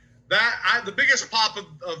Ellsworth. The biggest pop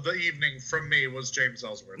of the evening from me was James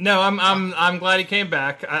Ellsworth. No, I'm glad he came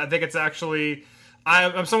back. I think it's actually,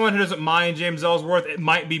 I'm someone who doesn't mind James Ellsworth. It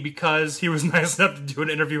might be because he was nice enough to do an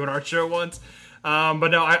interview on our show once. But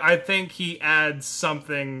no, I think he adds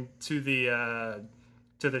something to the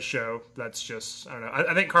show. That's just, I don't know.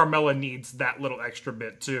 I think Carmella needs that little extra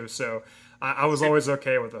bit too. So I was always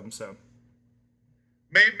okay with him. So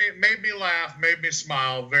made me laugh, made me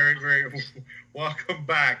smile. Very, very welcome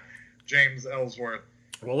back, James Ellsworth.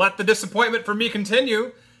 We'll let the disappointment for me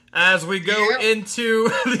continue as we go into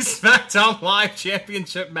the SmackDown Live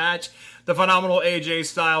Championship match. The phenomenal AJ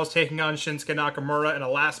Styles taking on Shinsuke Nakamura in a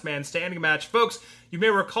last man standing match. Folks, you may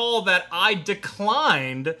recall that I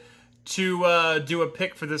declined to do a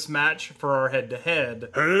pick for this match for our head-to-head.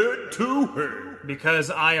 Head-to-head. Because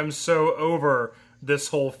I am so over this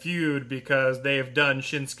whole feud because they've done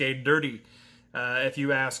Shinsuke dirty, if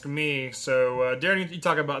you ask me. So, Daryn, you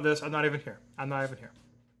talk about this. I'm not even here.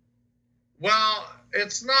 Well,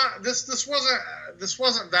 it's not. This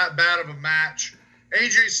wasn't that bad of a match.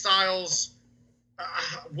 AJ Styles,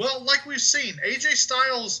 well, like we've seen, AJ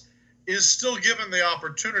Styles is still given the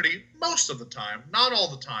opportunity most of the time, not all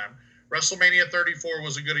the time. WrestleMania 34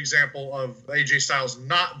 was a good example of AJ Styles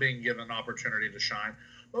not being given an opportunity to shine.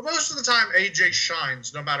 But most of the time, AJ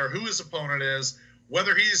shines, no matter who his opponent is,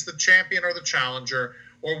 whether he's the champion or the challenger,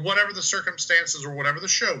 or whatever the circumstances or whatever the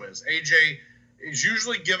show is. AJ is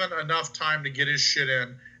usually given enough time to get his shit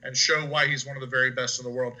in and show why he's one of the very best in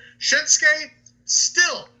the world. Shinsuke,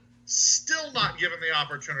 still not given the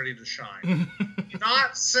opportunity to shine.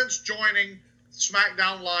 Not since joining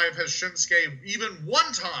SmackDown Live has Shinsuke even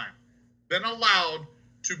one time been allowed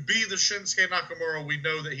to be the Shinsuke Nakamura we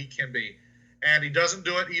know that he can be. And he doesn't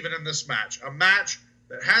do it even in this match. A match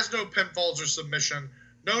that has no pinfalls or submission,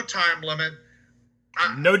 no time limit.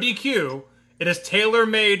 No DQ. It is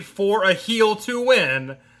tailor-made for a heel to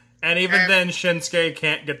win. And even then, Shinsuke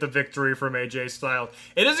can't get the victory from AJ Styles.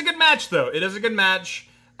 It is a good match, though. It is a good match.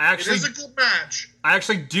 It is a good match. I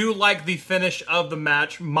actually do like the finish of the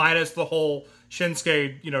match, minus the whole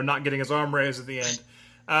Shinsuke, not getting his arm raised at the end.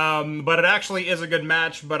 But it actually is a good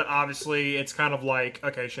match, but obviously it's kind of like,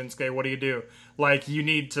 okay, Shinsuke, what do you do? Like, you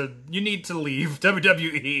need to leave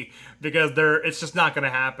WWE because it's just not going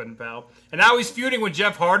to happen, pal. And now he's feuding with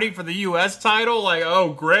Jeff Hardy for the U.S. title. Like,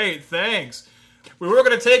 oh, great, thanks. We were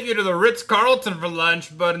going to take you to the Ritz-Carlton for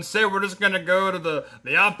lunch, but instead we're just going to go to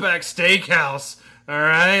the Outback Steakhouse. All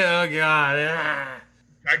right? Oh, God. Yeah.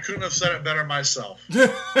 I couldn't have said it better myself.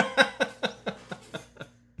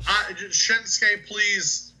 Shinsuke,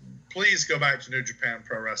 please go back to New Japan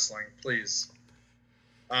Pro Wrestling, please.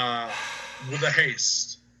 With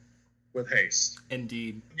haste.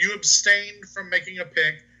 Indeed. You abstained from making a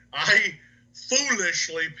pick. I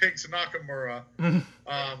foolishly picked Nakamura.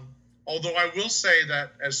 Although I will say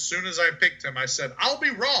that as soon as I picked him, I said, I'll be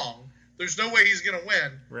wrong. There's no way he's going to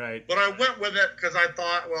win. Right. But I went with it because I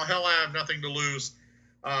thought, well, hell, I have nothing to lose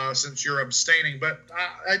since you're abstaining. But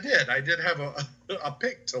I did have a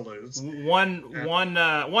pick to lose.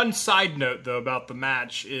 One side note, though, about the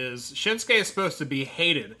match is Shinsuke is supposed to be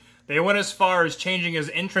hated. They went as far as changing his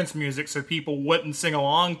entrance music so people wouldn't sing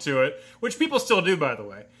along to it, which people still do, by the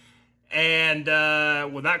way. And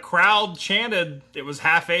when that crowd chanted, it was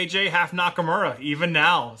half AJ, half Nakamura, even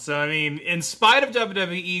now. So, I mean, in spite of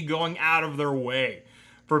WWE going out of their way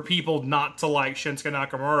for people not to like Shinsuke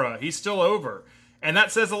Nakamura, he's still over. And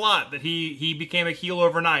that says a lot, that he became a heel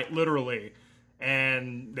overnight, literally.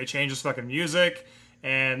 And they changed his fucking music.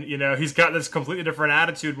 And, he's got this completely different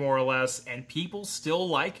attitude, more or less. And people still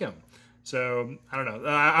like him. So, I don't know.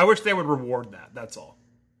 I wish they would reward that. That's all.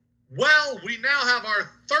 Well, we now have our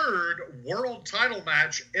third world title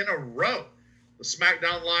match in a row. the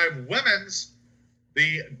SmackDown Live Women's,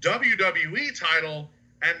 the WWE title,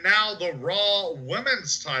 and now the Raw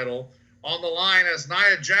Women's title on the line as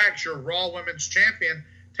Nia Jax, your Raw Women's Champion,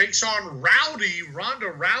 takes on Rowdy Ronda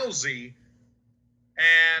Rousey.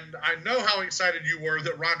 And I know how excited you were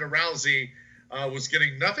that Ronda Rousey was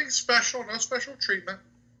getting nothing special, no special treatment,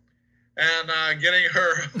 and getting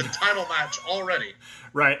her title match already.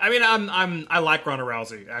 Right. I mean, I like Ronda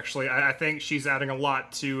Rousey, actually. I think she's adding a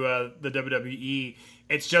lot to the WWE.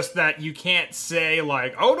 It's just that you can't say,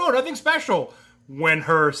 like, oh, no, nothing special, when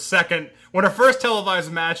her first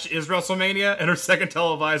televised match is WrestleMania and her second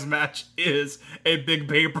televised match is a big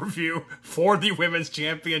pay-per-view for the Women's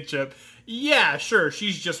Championship. Yeah, sure,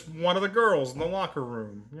 she's just one of the girls in the locker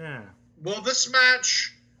room. Yeah. Well, this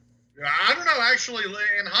match, I don't know, actually,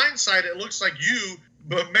 in hindsight, it looks like you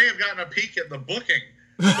may have gotten a peek at the booking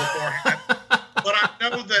beforehand. But I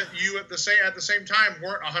know that you, at the same time,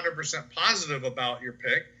 weren't 100% positive about your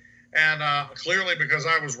pick. And clearly, because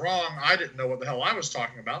I was wrong, I didn't know what the hell I was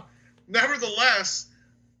talking about. Nevertheless,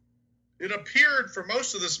 it appeared for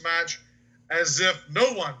most of this match as if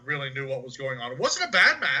no one really knew what was going on. It wasn't a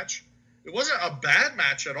bad match. It wasn't a bad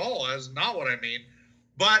match at all. That's not what I mean.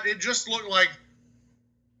 But it just looked like,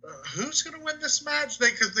 who's going to win this match?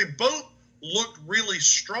 Because they both looked really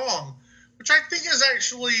strong, which I think is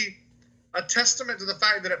actually a testament to the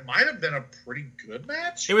fact that it might have been a pretty good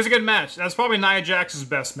match. It was a good match. That's probably Nia Jax's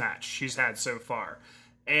best match she's had so far.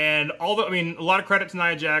 And although, I mean, a lot of credit to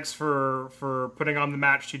Nia Jax for putting on the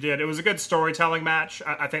match she did. It was a good storytelling match.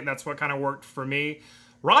 I think that's what kind of worked for me.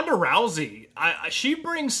 Ronda Rousey, she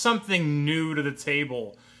brings something new to the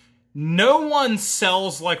table. No one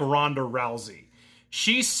sells like Ronda Rousey.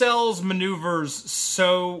 She sells maneuvers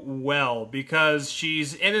so well because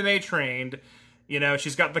she's MMA trained. You know,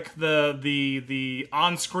 she's got the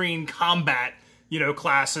on-screen combat,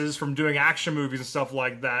 classes from doing action movies and stuff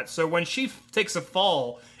like that. So when she takes a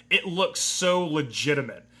fall, it looks so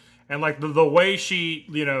legitimate. And like the way she,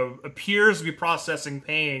 appears to be processing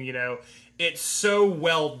pain, it's so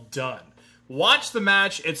well done. Watch the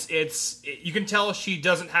match. You can tell she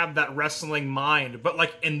doesn't have that wrestling mind, but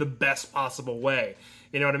like in the best possible way.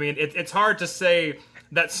 You know what I mean? It's hard to say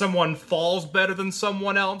that someone falls better than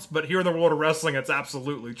someone else, but here in the world of wrestling, it's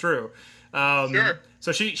absolutely true. Sure.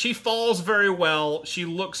 So she falls very well. She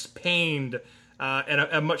looks pained in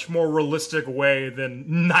a much more realistic way than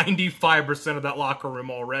 95% of that locker room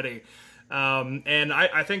already. And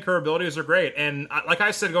I think her abilities are great. And like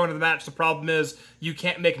I said going into the match, the problem is you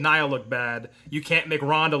can't make Nia look bad. You can't make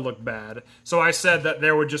Ronda look bad. So I said that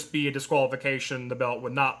there would just be a disqualification. The belt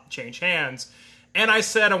would not change hands. And I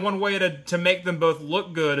said one way to make them both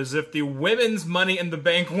look good is if the women's Money in the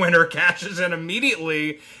Bank winner cashes in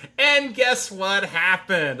immediately. And guess what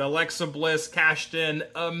happened? Alexa Bliss cashed in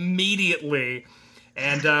immediately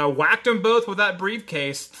and whacked them both with that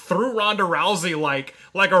briefcase, threw Ronda Rousey like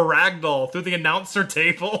a ragdoll through the announcer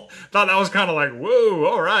table. Thought that was kind of like, whoa,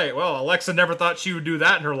 all right. Well, Alexa never thought she would do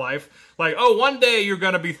that in her life. Like, oh, one day you're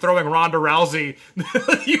going to be throwing Ronda Rousey, the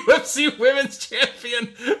UFC Women's Champion,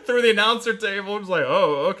 through the announcer table. It's like,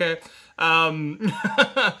 oh, okay.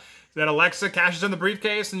 Then Alexa cashes in the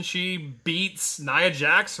briefcase and she beats Nia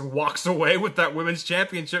Jax and walks away with that Women's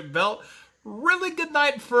Championship belt. Really good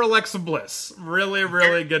night for Alexa Bliss. Really,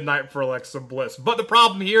 really good night for Alexa Bliss. But the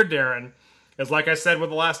problem here, Darren, is like I said with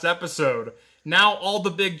the last episode, now all the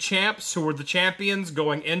big champs who were the champions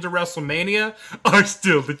going into WrestleMania are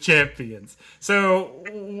still the champions. So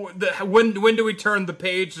when do we turn the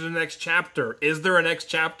page to the next chapter? Is there a next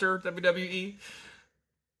chapter, WWE?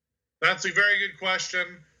 That's a very good question.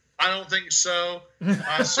 I don't think so.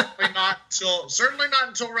 Certainly not until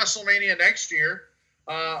WrestleMania next year.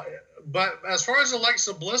 But as far as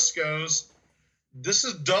Alexa Bliss goes, this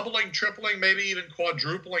is doubling, tripling, maybe even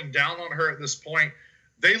quadrupling down on her at this point.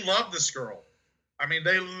 They love this girl. I mean,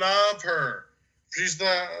 they love her.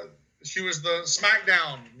 She was the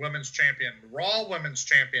SmackDown Women's Champion, Raw Women's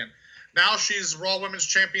Champion. Now she's Raw Women's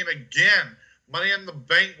Champion again. Money in the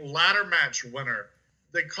Bank ladder match winner.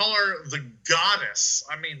 They call her the Goddess.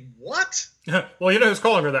 I mean, what? Well, you know who's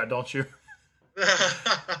calling her that, don't you?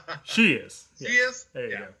 She is. She is? There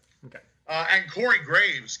you go. Okay. And Corey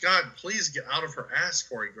Graves. God, please get out of her ass,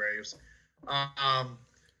 Corey Graves.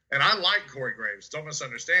 And I like Corey Graves. Don't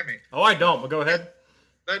misunderstand me. Oh, I don't, but go ahead.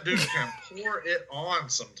 That dude can pour it on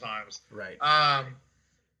sometimes. Right.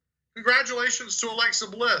 Congratulations to Alexa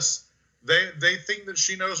Bliss. They think that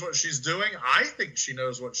she knows what she's doing. I think she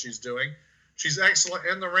knows what she's doing. She's excellent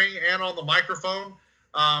in the ring and on the microphone.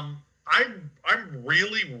 I'm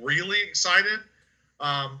really, really excited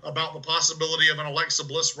about the possibility of an Alexa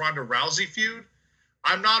Bliss-Ronda Rousey feud.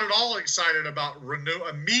 I'm not at all excited about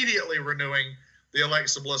immediately renewing the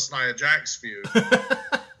Alexa Bliss Nia Jax feud.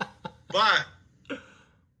 But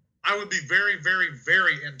I would be very, very,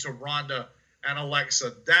 very into Ronda and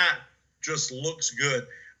Alexa. That just looks good.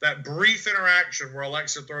 That brief interaction where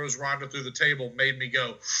Alexa throws Ronda through the table made me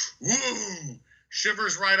go, woo!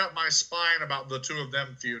 Shivers right up my spine about the two of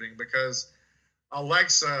them feuding, because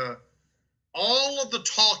Alexa, all of the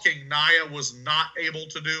talking Nia was not able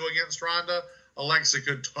to do against Ronda, Alexa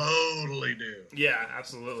could totally do. Yeah,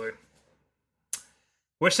 absolutely.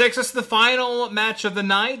 Which takes us to the final match of the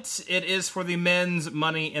night. It is for the men's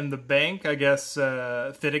Money in the Bank. I guess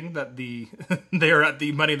fitting that they are at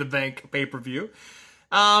the Money in the Bank pay-per-view.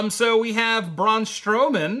 So we have Braun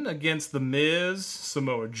Strowman against The Miz,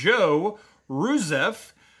 Samoa Joe,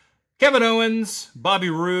 Rusev, Kevin Owens, Bobby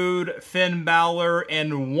Roode, Finn Balor,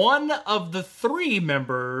 and one of the three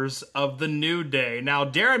members of the New Day. Now,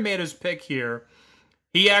 Daryn made his pick here.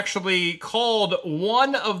 He actually called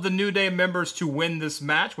one of the New Day members to win this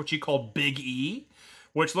match, which he called Big E,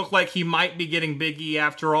 which looked like he might be getting Big E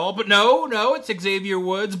after all. But no, it's Xavier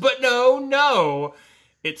Woods. But no,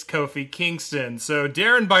 it's Kofi Kingston. So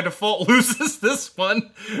Daryn, by default, loses this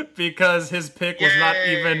one because his pick was not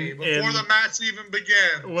even before the match even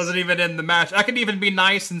began. Wasn't even in the match. I could even be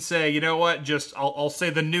nice and say, you know what? I'll say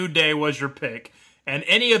the New Day was your pick. And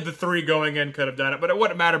any of the three going in could have done it, but it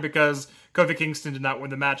wouldn't matter because Kofi Kingston did not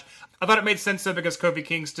win the match. I thought it made sense, though, because Kofi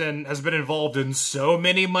Kingston has been involved in so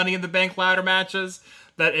many Money in the Bank ladder matches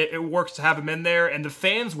that it works to have him in there, and the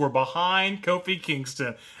fans were behind Kofi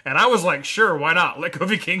Kingston. And I was like, sure, why not? Let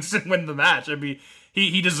Kofi Kingston win the match. I mean,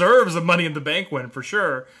 he deserves a Money in the Bank win for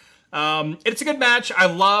sure. It's a good match. I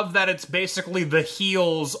love that it's basically the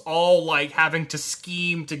heels all like having to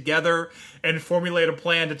scheme together and formulate a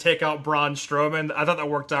plan to take out Braun Strowman. I thought that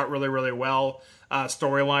worked out really, really well,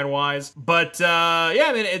 storyline wise. But yeah,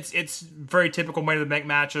 I mean, it's very typical Money in the Bank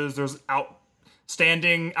matches. There's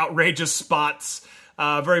outstanding, outrageous spots,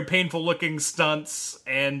 very painful looking stunts,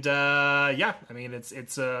 and yeah, I mean, it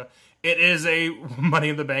is a Money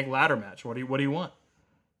in the Bank ladder match. What do you want?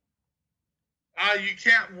 You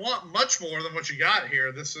can't want much more than what you got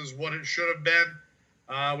here. This is what it should have been.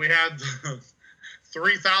 We had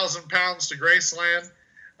 3,000 pounds to Graceland.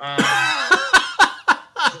 I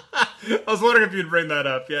was wondering if you'd bring that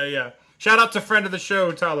up. Yeah. Shout out to friend of the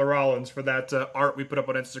show, Tyler Rollins, for that art we put up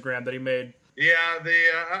on Instagram that he made. Yeah,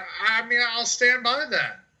 I mean, I'll stand by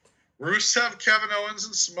that. Rusev, Kevin Owens,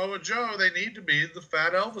 and Samoa Joe, they need to be the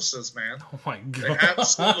Fat Elvises, man. Oh, my God. They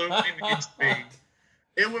absolutely need to be.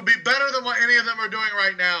 It would be better than what any of them are doing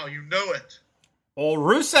right now. You know it. Well,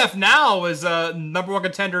 Rusev now is number one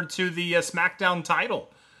contender to the SmackDown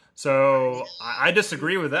title. So I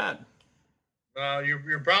disagree with that.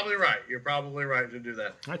 You're probably right. You're probably right to do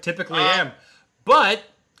that. I typically am. But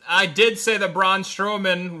I did say that Braun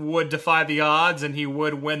Strowman would defy the odds and he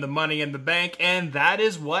would win the Money in the Bank. And that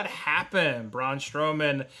is what happened. Braun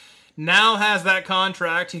Strowman now has that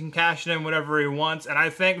contract. He can cash it in whenever he wants. And I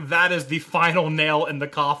think that is the final nail in the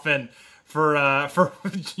coffin for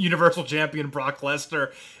Universal Champion Brock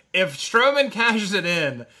Lesnar. If Strowman cashes it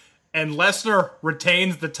in and Lesnar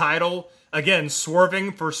retains the title, again,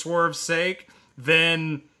 swerving for swerve's sake,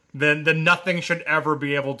 then nothing should ever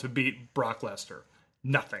be able to beat Brock Lesnar.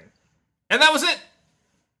 Nothing. And that was it.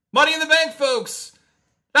 Money in the Bank, folks.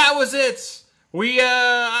 That was it.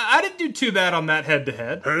 I didn't do too bad on that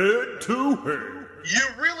head-to-head. Head-to-head. You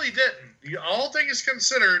really didn't. All things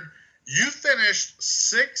considered, you finished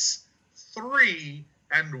 6-3-1.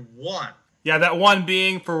 Yeah, that one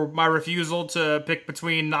being for my refusal to pick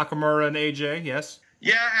between Nakamura and AJ, yes.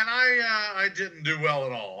 Yeah, and I didn't do well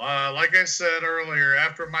at all. Like I said earlier,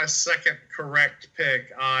 after my second correct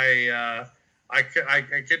pick, I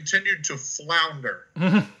continued to flounder.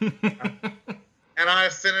 And I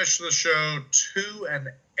finished the show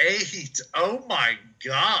 2-8. Oh my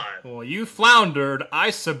God! Well, you floundered. I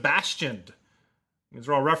Sebastianed. These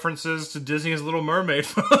are all references to Disney's Little Mermaid.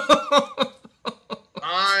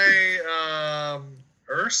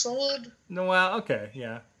 Ursula? No, well, okay,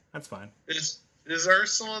 yeah, that's fine. Is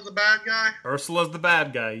Ursula the bad guy? Ursula's the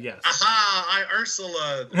bad guy, yes. Aha! I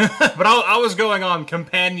Ursula. But I was going on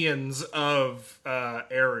companions of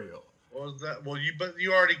Ariel. Well,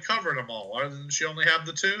 you already covered them all. Didn't she only have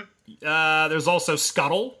the two? There's also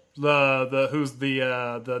Scuttle, who's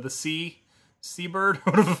the seabird.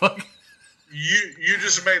 What the fuck? You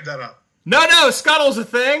just made that up. No, Scuttle's a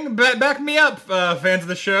thing. Back me up, fans of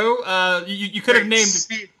the show. You could have named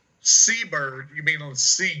seabird. You mean a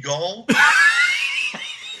seagull?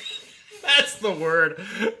 That's the word.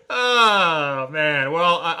 Oh man.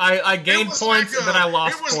 Well, I gained points and then I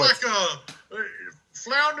lost points. It was like a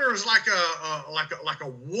Flounder is like a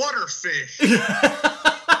water fish.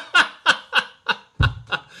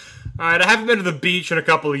 All right, I haven't been to the beach in a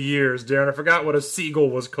couple of years, Darren. I forgot what a seagull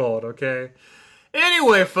was called, okay?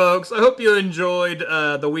 Anyway, folks, I hope you enjoyed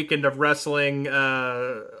the weekend of wrestling.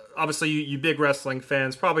 Obviously, you big wrestling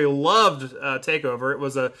fans probably loved TakeOver. It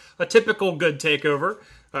was a typical good TakeOver.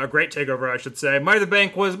 A great TakeOver, I should say. Money in the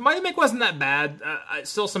Bank wasn't that bad.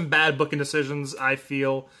 Still some bad booking decisions, I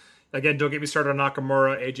feel. Again, don't get me started on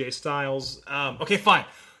Nakamura, AJ Styles. Okay, fine.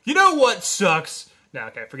 You know what sucks? No,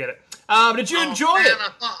 okay, forget it. Did you enjoy it?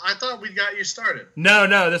 I thought we got you started.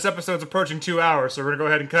 No, this episode's approaching 2 hours, so we're going to go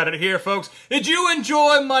ahead and cut it here, folks. Did you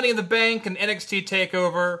enjoy Money in the Bank and NXT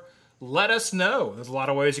TakeOver? Let us know. There's a lot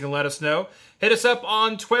of ways you can let us know. Hit us up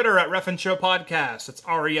on Twitter at Refn Show Podcast. It's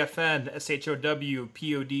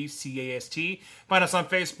REFNSHOWPODCAST. Find us on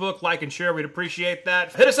Facebook, like and share. We'd appreciate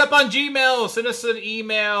that. Hit us up on Gmail. Send us an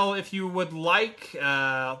email if you would like.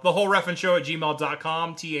 The whole Refn Show at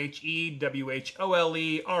gmail.com. THEWHOLEREFN SHOW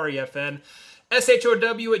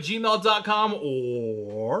at gmail.com.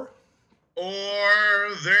 Or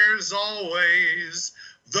there's always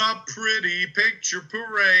the Pretty Picture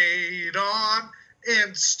Parade on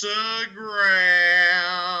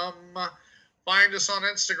Instagram. Find us on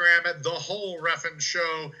Instagram at The Whole Refn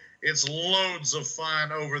Show. It's loads of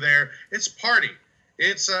fun over there. It's party.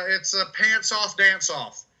 It's a pants off, dance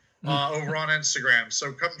off over on Instagram.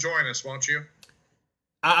 So come join us, won't you?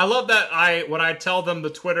 I love that when I tell them the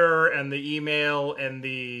Twitter and the email and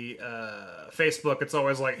the Facebook, it's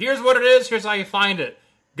always like, here's what it is, here's how you find it.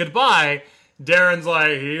 Goodbye. Darren's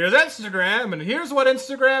like, here's Instagram, and here's what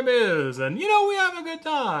Instagram is, and, we have a good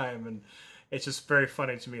time. And it's just very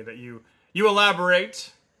funny to me that you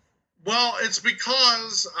elaborate. Well, it's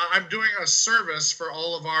because I'm doing a service for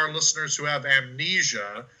all of our listeners who have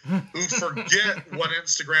amnesia, who forget what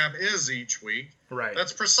Instagram is each week. Right.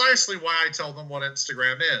 That's precisely why I tell them what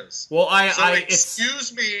Instagram is. Well,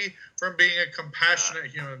 excuse me from being a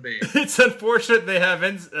compassionate human being. It's unfortunate they have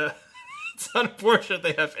It's unfortunate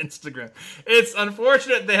they have Instagram. It's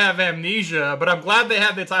unfortunate they have amnesia, but I'm glad they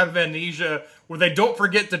have the type of amnesia where they don't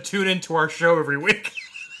forget to tune into our show every week.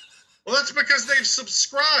 Well, that's because they've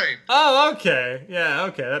subscribed. Oh, okay. Yeah,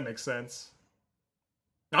 okay, that makes sense.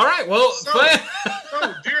 All right, well... So,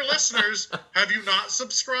 dear listeners, have you not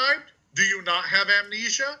subscribed? Do you not have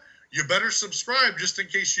amnesia? You better subscribe just in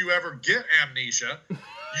case you ever get amnesia.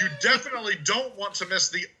 You definitely don't want to miss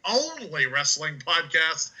the only wrestling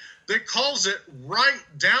podcast that calls it right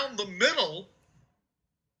down the middle.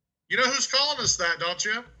 You know who's calling us that, don't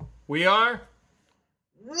you? We are?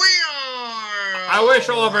 We are! I wish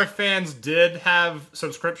all of our fans did have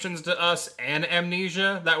subscriptions to us and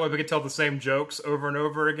amnesia. That way we could tell the same jokes over and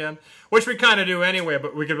over again. Which we kind of do anyway,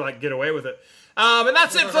 but we could get away with it. And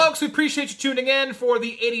that's it, folks. We appreciate you tuning in for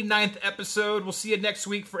the 89th episode. We'll see you next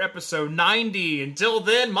week for episode 90. Until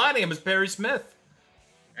then, my name is Perry Smith.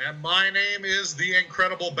 And my name is the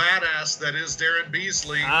incredible badass that is Darren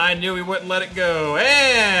Beasley. I knew we wouldn't let it go.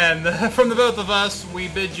 And from the both of us, we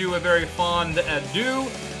bid you a very fond adieu.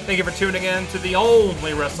 Thank you for tuning in to the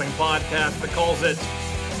only wrestling podcast that calls it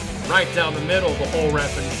right down the middle, The Whole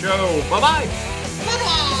Refn Show. Bye-bye.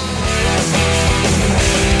 Bye-bye.